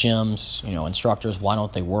or gyms, instructors, why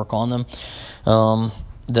don't they work on them?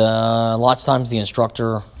 Lots of times the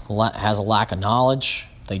instructor has a lack of knowledge.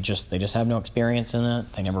 They just have no experience in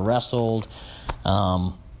it. They never wrestled.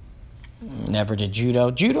 Never did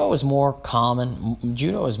judo. Judo is more common.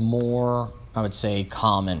 I would say,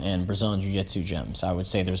 common in Brazilian Jiu-Jitsu gyms. I would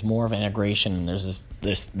say there's more of an integration, and there's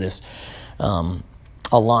this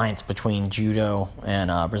alliance between judo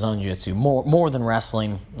and Brazilian Jiu-Jitsu, more than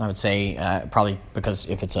wrestling. I would say probably because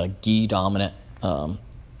if it's a gi dominant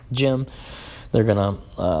gym, they're gonna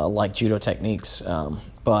like judo techniques.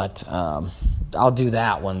 But I'll do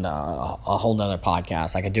that one a whole nother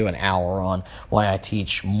podcast. I could do an hour on why I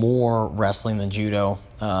teach more wrestling than judo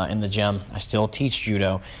in the gym. I still teach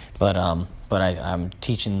judo, but I'm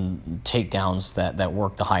teaching takedowns that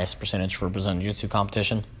work the highest percentage for Brazilian Jiu-Jitsu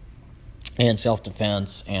competition, and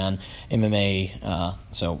self-defense and MMA.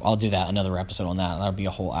 So I'll do that, another episode on that. That'll be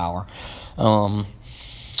a whole hour.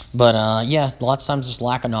 Lots of times just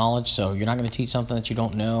lack of knowledge, so you're not going to teach something that you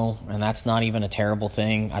don't know, and that's not even a terrible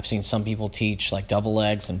thing. I've seen some people teach like double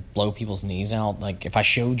legs and blow people's knees out. Like, if I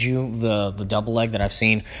showed you the double leg that I've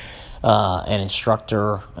seen an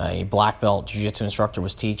instructor, a black belt jiu-jitsu instructor,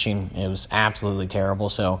 was teaching, it was absolutely terrible.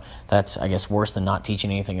 So that's, I guess, worse than not teaching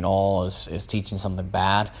anything at all, is teaching something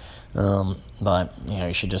bad. But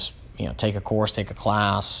you should just take a course, take a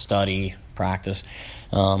class, study, practice.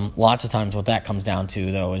 Lots of times what that comes down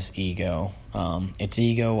to, though, is ego. It's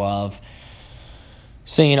ego of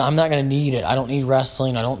saying, I'm not going to need it. I don't need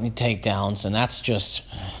wrestling. I don't need takedowns. And that's just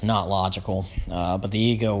not logical. But the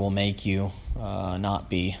ego will make you not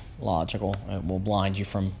be logical. It will blind you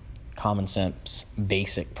from common sense,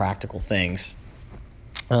 basic, practical things.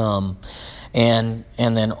 And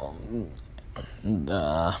then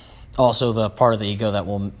also the part of the ego that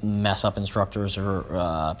will mess up instructors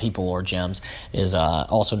or people or gyms is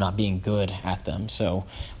also not being good at them. So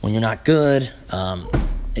when you're not good,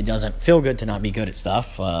 it doesn't feel good to not be good at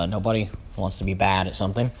stuff. Nobody wants to be bad at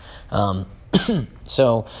something.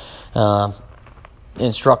 So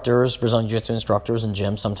instructors, Brazilian Jiu-Jitsu instructors and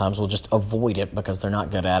gyms sometimes will just avoid it because they're not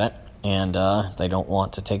good at it, and they don't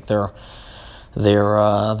want to take their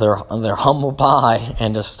humble pie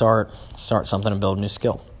and to start something and build a new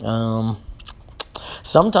skill.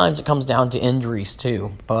 Sometimes it comes down to injuries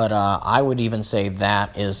too, but I would even say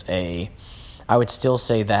I would still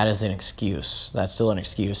say that is an excuse. That's still an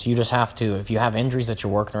excuse. You just have to, if you have injuries that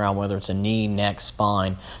you're working around, whether it's a knee, neck,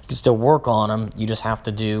 spine, you can still work on them. You just have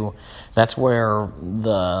to that's where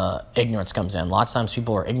the ignorance comes in. Lots of times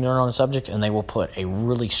people are ignorant on the subject, and they will put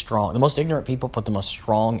the most ignorant people put the most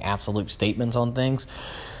strong absolute statements on things.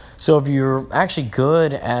 So if you're actually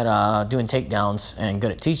good at doing takedowns and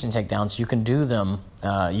good at teaching takedowns, you can do them.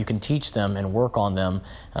 You can teach them and work on them,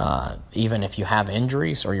 even if you have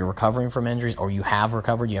injuries or you're recovering from injuries or you have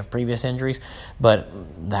recovered, you have previous injuries. But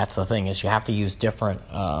that's the thing, is you have to use different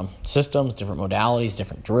systems, different modalities,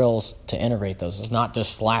 different drills to integrate those. It's not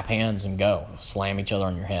just slap hands and go, slam each other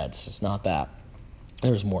on your heads. It's not that.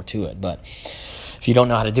 There's more to it. But if you don't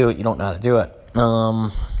know how to do it, you don't know how to do it.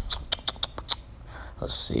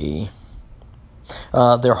 Let's see.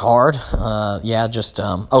 They're hard. Sorry.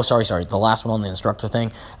 The last one on the instructor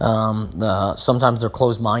thing. Sometimes they're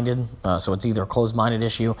closed-minded, so it's either a closed-minded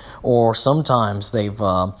issue, or sometimes they've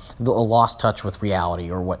lost touch with reality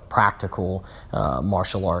or what practical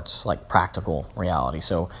martial arts, like practical reality.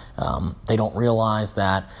 So they don't realize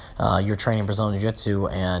that you're training Brazilian Jiu-Jitsu,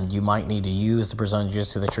 and you might need to use the Brazilian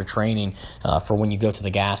Jiu-Jitsu that you're training for when you go to the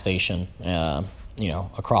gas station.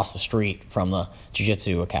 Across the street from the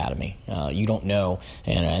Jiu-Jitsu Academy. You don't know,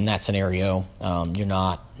 and in that scenario, you're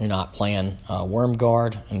not playing worm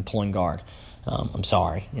guard and pulling guard. I'm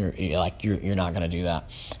sorry, you're not going to do that.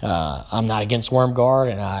 I'm not against worm guard,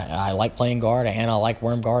 and I like playing guard, and I like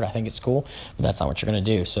worm guard. I think it's cool, but that's not what you're going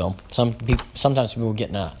to do. So sometimes people get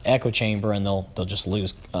in an echo chamber, and they'll just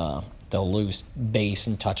lose. They'll lose base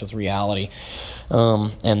and touch with reality,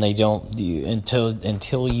 and they don't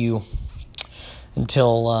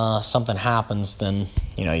until something happens, then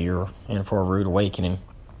you're in for a rude awakening.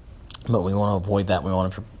 But we want to avoid that. We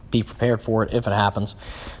want to be prepared for it if it happens.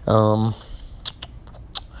 So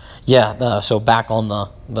back on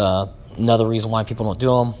the another reason why people don't do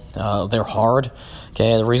them. They're hard.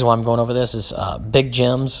 Okay, the reason why I'm going over this is big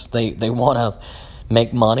gyms. They want to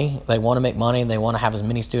make money. They want to make money, and they want to have as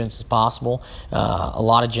many students as possible. A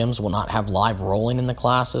lot of gyms will not have live rolling in the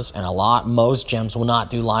classes, and most gyms will not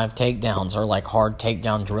do live takedowns or like hard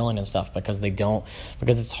takedown drilling and stuff because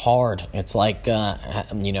it's hard. It's like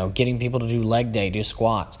getting people to do leg day, do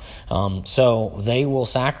squats. So they will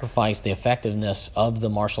sacrifice the effectiveness of the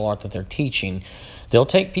martial art that they're teaching. They'll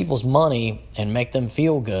take people's money and make them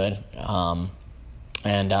feel good.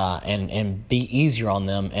 And be easier on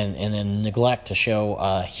them, and then neglect to show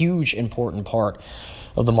a huge important part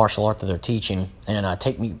of the martial art that they're teaching, and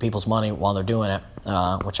take people's money while they're doing it,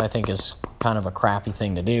 which I think is kind of a crappy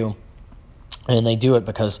thing to do. And they do it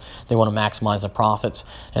because they want to maximize the profits,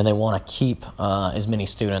 and they want to keep as many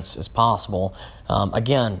students as possible. I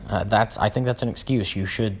think that's an excuse. You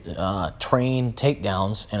should train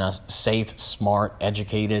takedowns in a safe, smart,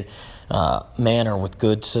 educated manner with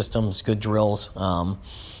good systems, good drills,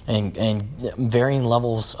 and varying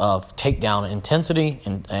levels of takedown intensity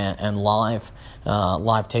and live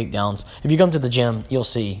takedowns. If you come to the gym, you'll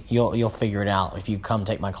figure it out. If you come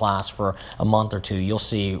take my class for a month or two, you'll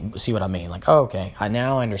see what I mean. Like, okay, I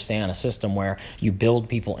now understand a system where you build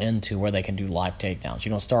people into where they can do live takedowns.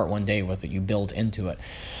 You don't start one day with it; you build into it.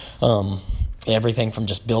 Everything from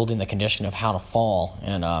just building the condition of how to fall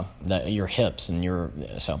and your hips and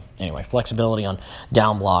flexibility on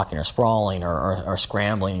down blocking or sprawling or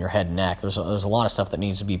scrambling your head and neck. There's a lot of stuff that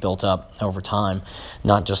needs to be built up over time,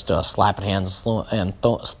 not just slapping hands and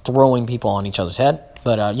throwing people on each other's head.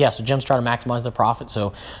 But so gyms try to maximize their profit,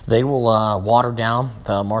 so they will water down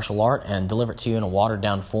the martial art and deliver it to you in a watered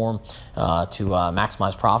down form to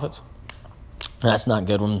maximize profits. That's not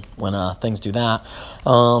good when things do that.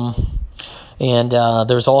 And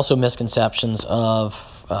there's also misconceptions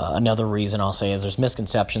of another reason I'll say is there's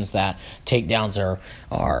misconceptions that takedowns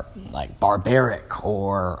are like barbaric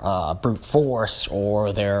or brute force,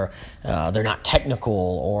 or they're not technical,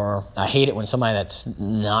 or I hate it when somebody that's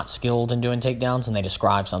not skilled in doing takedowns and they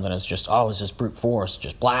describe something as just, it's just brute force,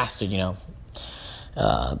 just blasted,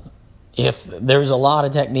 if there's a lot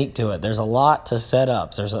of technique to it, there's a lot to set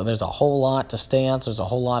up. There's a whole lot to stance. There's a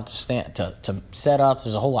whole lot to set ups.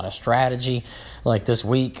 There's a whole lot of strategy. Like this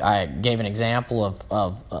week, I gave an example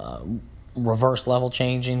of reverse level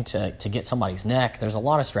changing to get somebody's neck. There's a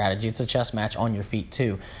lot of strategy. It's a chess match on your feet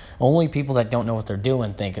too. Only people that don't know what they're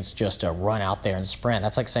doing think it's just a run out there and sprint.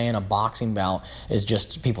 That's like saying a boxing bout is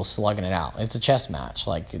just people slugging it out. It's a chess match.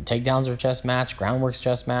 Like takedowns are a chess match, groundwork's a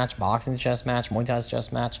chess match, boxing's a chess match, Muay Thai's a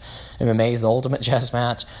chess match, MMA is the ultimate chess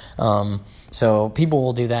match. So people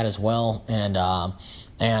will do that as well, and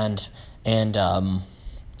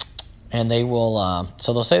they will.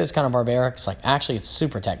 So they'll say it's kind of barbaric. It's like actually it's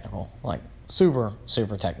super technical, like super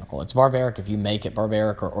technical. It's barbaric if you make it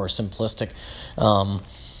barbaric or simplistic.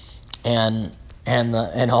 And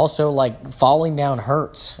also like falling down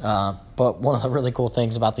hurts. But one of the really cool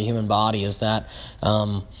things about the human body is that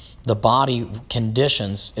the body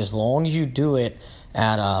conditions, as long as you do it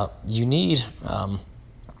at you need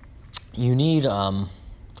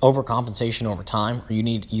overcompensation over time, or you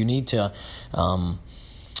need to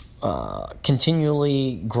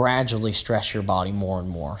continually, gradually stress your body more and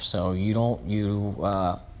more. So you're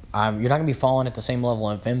not going to be falling at the same level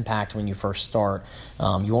of impact when you first start.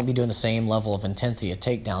 You won't be doing the same level of intensity at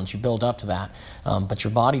takedowns. You build up to that. But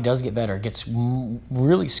your body does get better. It gets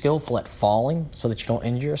really skillful at falling so that you don't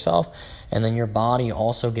injure yourself. And then your body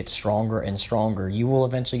also gets stronger and stronger. You will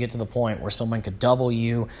eventually get to the point where someone could double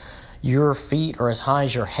you. Your feet are as high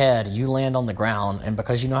as your head. You land on the ground. And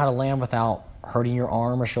because you know how to land without hurting your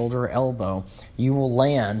arm or shoulder or elbow, you will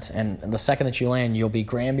land, and the second that you land, you'll be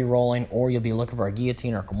Granby rolling, or you'll be looking for a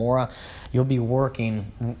guillotine or Kimura. You'll be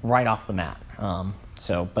working right off the mat.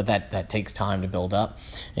 But that takes time to build up,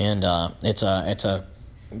 and it's a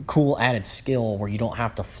cool added skill where you don't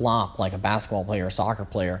have to flop like a basketball player or soccer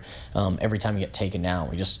player every time you get taken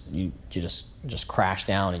down. You just crash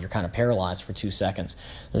down and you're kind of paralyzed for 2 seconds.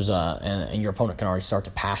 And your opponent can already start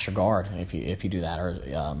to pass your guard if you do that,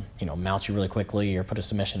 or mount you really quickly or put a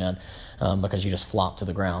submission in because you just flop to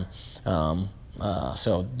the ground.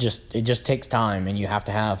 So it just takes time, and you have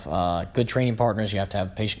to have good training partners. You have to have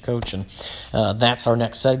a patient coach, and that's our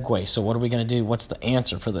next segue. So what are we going to do? What's the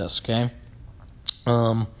answer for this? Okay.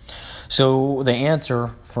 So the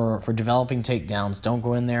answer for developing takedowns, don't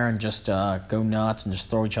go in there and just go nuts and just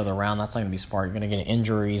throw each other around. That's not going to be smart. You're going to get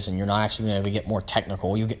injuries, and you're not actually going to get more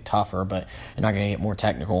technical. You'll get tougher, but you're not going to get more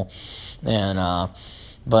technical. And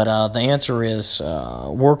but the answer is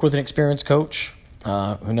work with an experienced coach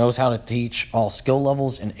who knows how to teach all skill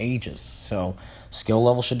levels and ages. So skill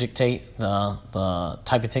level should dictate the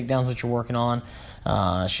type of takedowns that you're working on.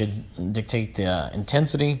 Should dictate the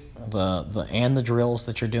intensity, the drills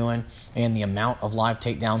that you're doing, and the amount of live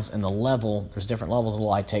takedowns and the level. There's different levels of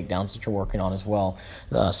live takedowns that you're working on as well.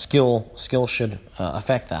 The skill should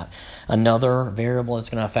affect that. Another variable that's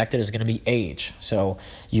going to affect it is going to be age. So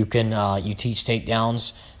you teach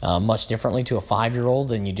takedowns much differently to a 5-year-old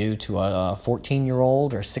than you do to a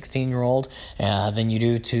 14-year-old or 16-year-old, than you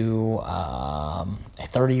do to a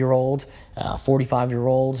 30-year-old, a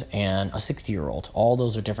 45-year-old, and a 60-year-old. All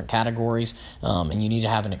those are different categories, and you need to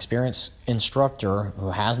have an experienced instructor who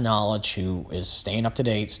has knowledge, who is staying up to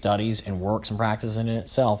date, studies and works and practices in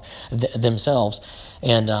themselves,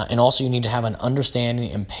 and also you need to have an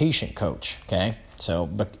understanding and patient coach. Okay. So,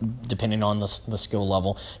 but depending on the skill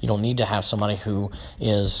level, you don't need to have somebody who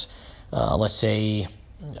is, let's say,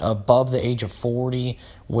 above the age of 40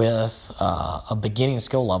 with a beginning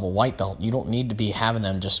skill level, white belt. You don't need to be having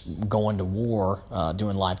them just going to war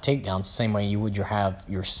doing live takedowns the same way you would have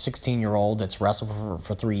your 16-year-old that's wrestled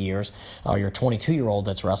for 3 years, or your 22-year-old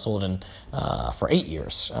that's wrestled for 8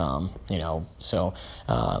 years. So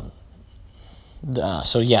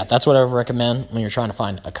yeah, that's what I would recommend when you're trying to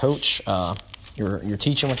find a coach. You're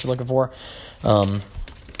teaching what you're looking for.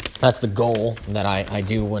 That's the goal that I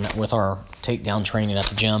do with our takedown training at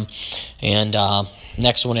the gym. And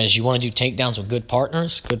next one is you want to do takedowns with good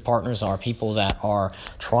partners. Good partners are people that are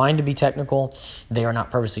trying to be technical. They are not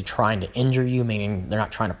purposely trying to injure you, meaning they're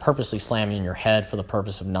not trying to purposely slam you in your head for the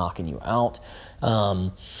purpose of knocking you out.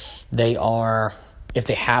 They are, if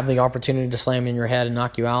they have the opportunity to slam you in your head and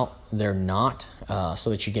knock you out, they're not, so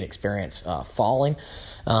that you get experience falling.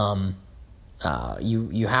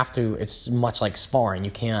 You have to, it's much like sparring.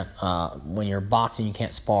 You can't, when you're boxing, you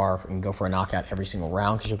can't spar and go for a knockout every single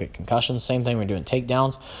round because you'll get concussions. Same thing when you're doing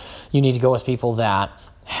takedowns. You need to go with people that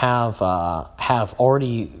have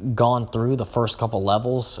already gone through the first couple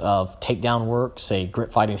levels of takedown work, say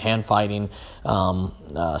grip fighting, hand fighting,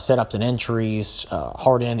 setups and entries,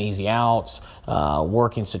 hard in, easy outs,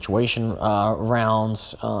 working situation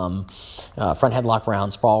rounds, front headlock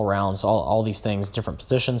rounds, sprawl rounds, all these things, different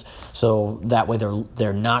positions. So that way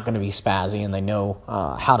they're not going to be spazzy, and they know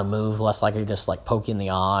how to move, less likely to just like poke you in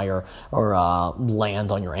the eye or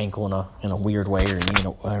land on your ankle in a weird way, or your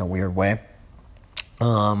knee in a weird way.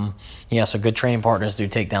 So good training partners to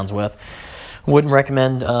do takedowns with. Wouldn't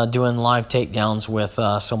recommend doing live takedowns with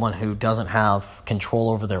someone who doesn't have control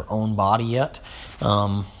over their own body yet.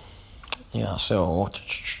 And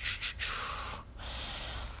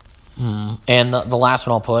the last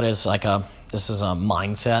one I'll put is this is a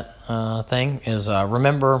mindset thing, is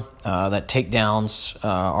remember that takedowns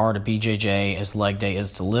are to BJJ as leg day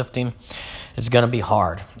is to lifting. It's going to be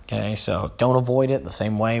hard, okay? So don't avoid it the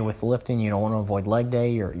same way with lifting. You don't want to avoid leg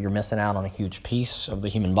day. You're missing out on a huge piece of the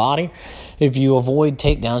human body. If you avoid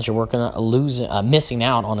takedowns, you're missing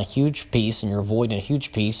out on a huge piece, and you're avoiding a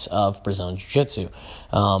huge piece of Brazilian Jiu-Jitsu.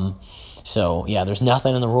 There's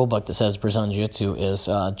nothing in the rule book that says Brazilian Jiu-Jitsu is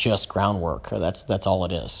just groundwork. That's all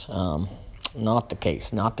it is. Not the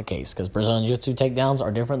case, because Brazilian Jiu-Jitsu takedowns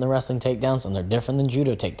are different than wrestling takedowns, and they're different than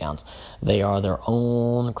judo takedowns. They are their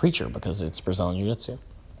own creature because it's Brazilian Jiu-Jitsu.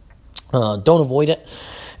 Don't avoid it.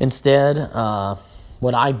 Instead,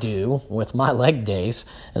 what I do with my leg days,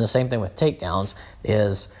 and the same thing with takedowns,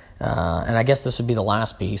 is, and I guess this would be the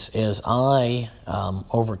last piece, is I,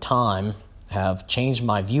 over time, have changed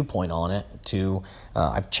my viewpoint on it to,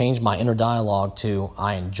 I've changed my inner dialogue to,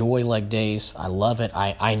 I enjoy leg days, I love it,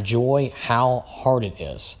 I enjoy how hard it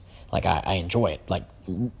is. Like, I enjoy it,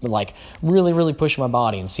 like really, really pushing my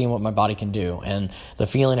body and seeing what my body can do. And the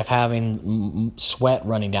feeling of having sweat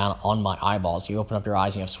running down on my eyeballs. You open up your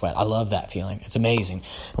eyes and you have sweat. I love that feeling. It's amazing.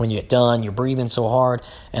 When you get done, you're breathing so hard,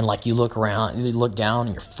 and like you look around, you look down,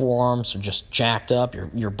 and your forearms are just jacked up.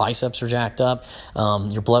 Your biceps are jacked up.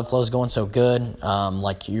 Your blood flow is going so good.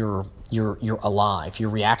 Like you're alive. Your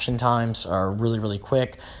reaction times are really, really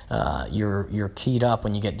quick. You're keyed up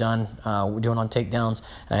when you get done doing on takedowns.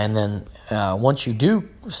 And then once you do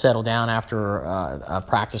settle down after a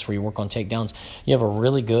practice where you work on takedowns, you have a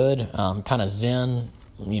really good kind of zen.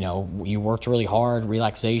 You worked really hard,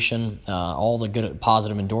 relaxation, all the good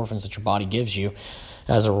positive endorphins that your body gives you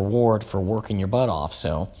as a reward for working your butt off.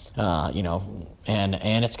 So, and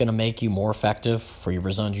it's going to make you more effective for your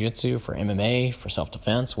Brazilian Jiu-Jitsu, for MMA, for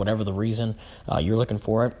self-defense, whatever the reason you're looking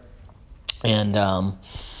for it. And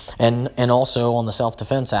also on the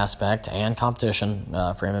self-defense aspect and competition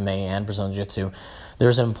for MMA and Brazilian Jiu-Jitsu,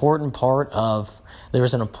 there's an important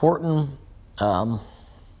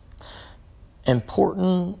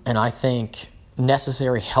and I think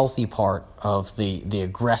necessary, healthy part of the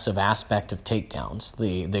aggressive aspect of takedowns.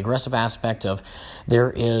 The aggressive aspect of,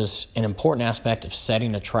 there is an important aspect of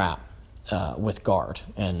setting a trap with guard,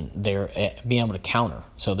 and being able to counter.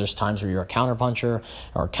 So there's times where you're a counter puncher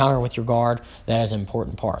or counter with your guard. That is an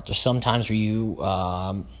important part. There's some times where you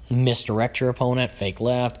misdirect your opponent, fake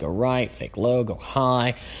left, go right, fake low, go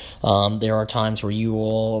high. There are times where you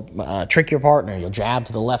will trick your partner. You'll jab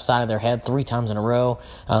to the left side of their head 3 times in a row,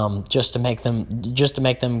 just to make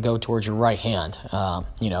them go towards your right hand.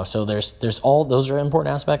 So there's all those are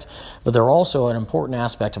important aspects, but they're also an important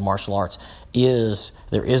aspect of martial arts.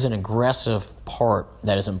 There is an aggressive part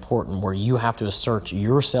that is important, where you have to assert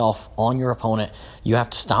yourself on your opponent. You have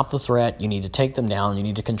to stop the threat. You need to take them down. You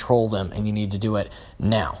need to control them, and you need to do it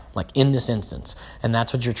now, like in this instance. And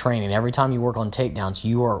that's what you're training. Every time you work on takedowns,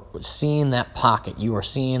 you are seeing that pocket. You are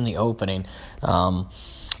seeing the opening.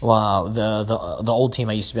 Well, the old team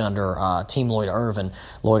I used to be under, Team Lloyd Irvin.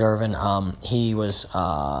 Lloyd Irvin, he was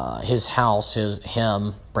his house,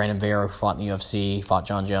 him, Brandon Vera, who fought in the UFC, fought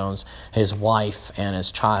John Jones, his wife and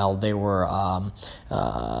his child. They were, I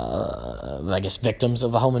guess, victims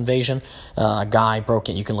of a home invasion. A guy broke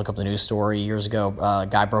in. You can look up the news story years ago. A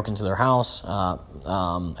guy broke into their house,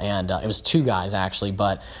 and it was 2 guys actually,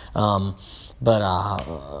 but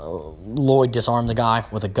Lloyd disarmed the guy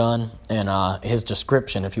with a gun, and his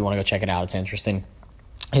description, if you want to go check it out, it's interesting.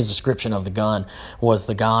 His description of the gun was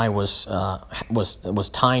the guy was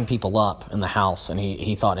tying people up in the house, and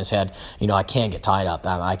he thought in his head, I can't get tied up.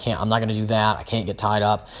 I'm not going to do that. I can't get tied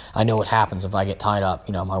up. I know what happens if I get tied up.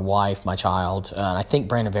 My wife, my child, and I think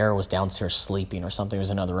Brandon Vera was downstairs sleeping or something. He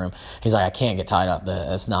was in another room. He's like, I can't get tied up.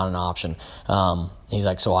 That's not an option. He's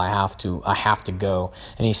like, so I have to go.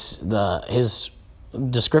 And his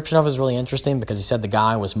description of it is really interesting, because he said the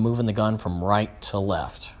guy was moving the gun from right to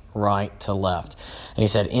left, right to left. And he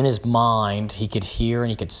said in his mind, he could hear and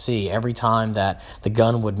he could see every time that the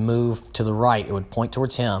gun would move to the right, it would point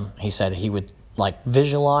towards him. He said he would like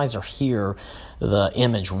visualize or hear the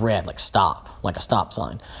image red, like stop, like a stop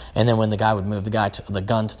sign. And then when the guy would move the gun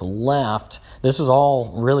to the left, this is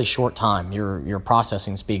all really short time. Your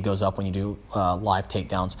processing speed goes up when you do live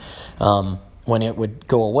takedowns. When it would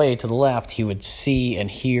go away to the left, he would see and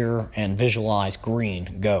hear and visualize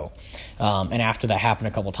green, go. And after that happened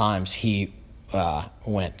a couple times, he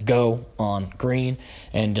went go on green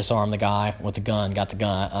and disarmed the guy with the gun, got the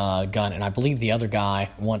gun. And I believe the other guy,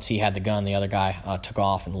 once he had the gun, the other guy took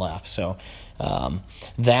off and left. So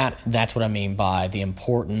that's what I mean by the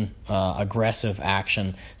important aggressive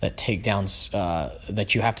action that takedowns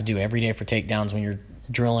that you have to do every day for takedowns when you're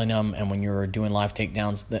drilling them and when you're doing live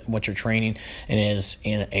takedowns. That what you're training and is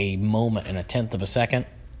in a moment, in a tenth of a second,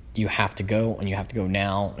 you have to go, and you have to go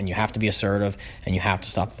now, and you have to be assertive, and you have to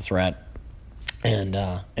stop the threat. And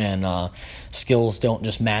skills don't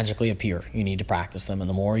just magically appear. You need to practice them, and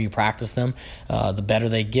the more you practice them, the better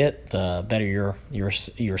they get. The better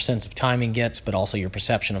your sense of timing gets, but also your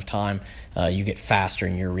perception of time. You get faster,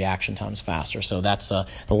 and your reaction time is faster. So that's the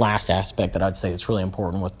last aspect that I'd say that's really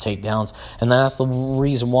important with takedowns, and that's the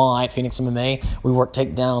reason why at Phoenix MMA we work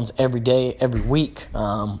takedowns every day, every week.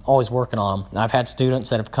 Always working on them. I've had students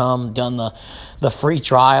that have come, done the free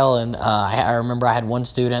trial, and I remember I had one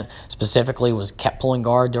student specifically kept pulling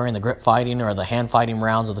guard during the grip fighting or the hand fighting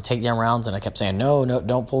rounds or the takedown rounds, and I kept saying, no,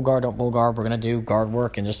 don't pull guard. We're going to do guard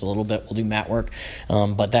work in just a little bit. We'll do mat work.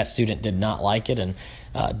 But that student did not like it and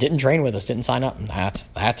didn't train with us, didn't sign up.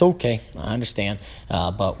 That's okay. I understand.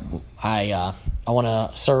 But I want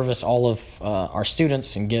to service all of our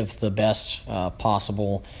students and give the best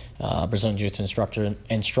possible Brazilian Jiu-Jitsu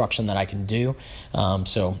instruction that I can do.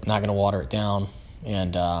 So not going to water it down,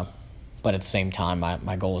 and but at the same time,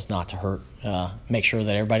 my goal is not to hurt. Make sure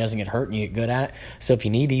that everybody doesn't get hurt and you get good at it. So if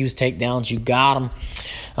you need to use takedowns, you got them.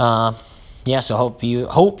 So hope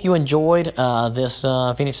you enjoyed this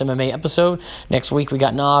Phoenix MMA episode. Next week we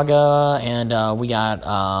got Naga, and we got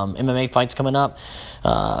MMA fights coming up.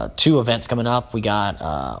 2 events coming up. We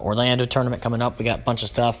got Orlando tournament coming up. We got a bunch of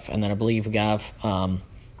stuff, and then I believe we have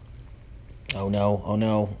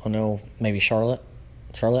maybe Charlotte.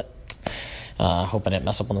 Hope I didn't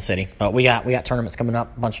mess up on the city. But we got tournaments coming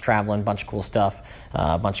up, a bunch of traveling, a bunch of cool stuff,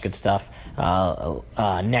 a bunch of good stuff.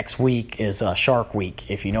 Next week is Shark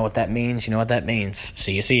Week. If you know what that means, you know what that means.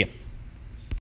 See you.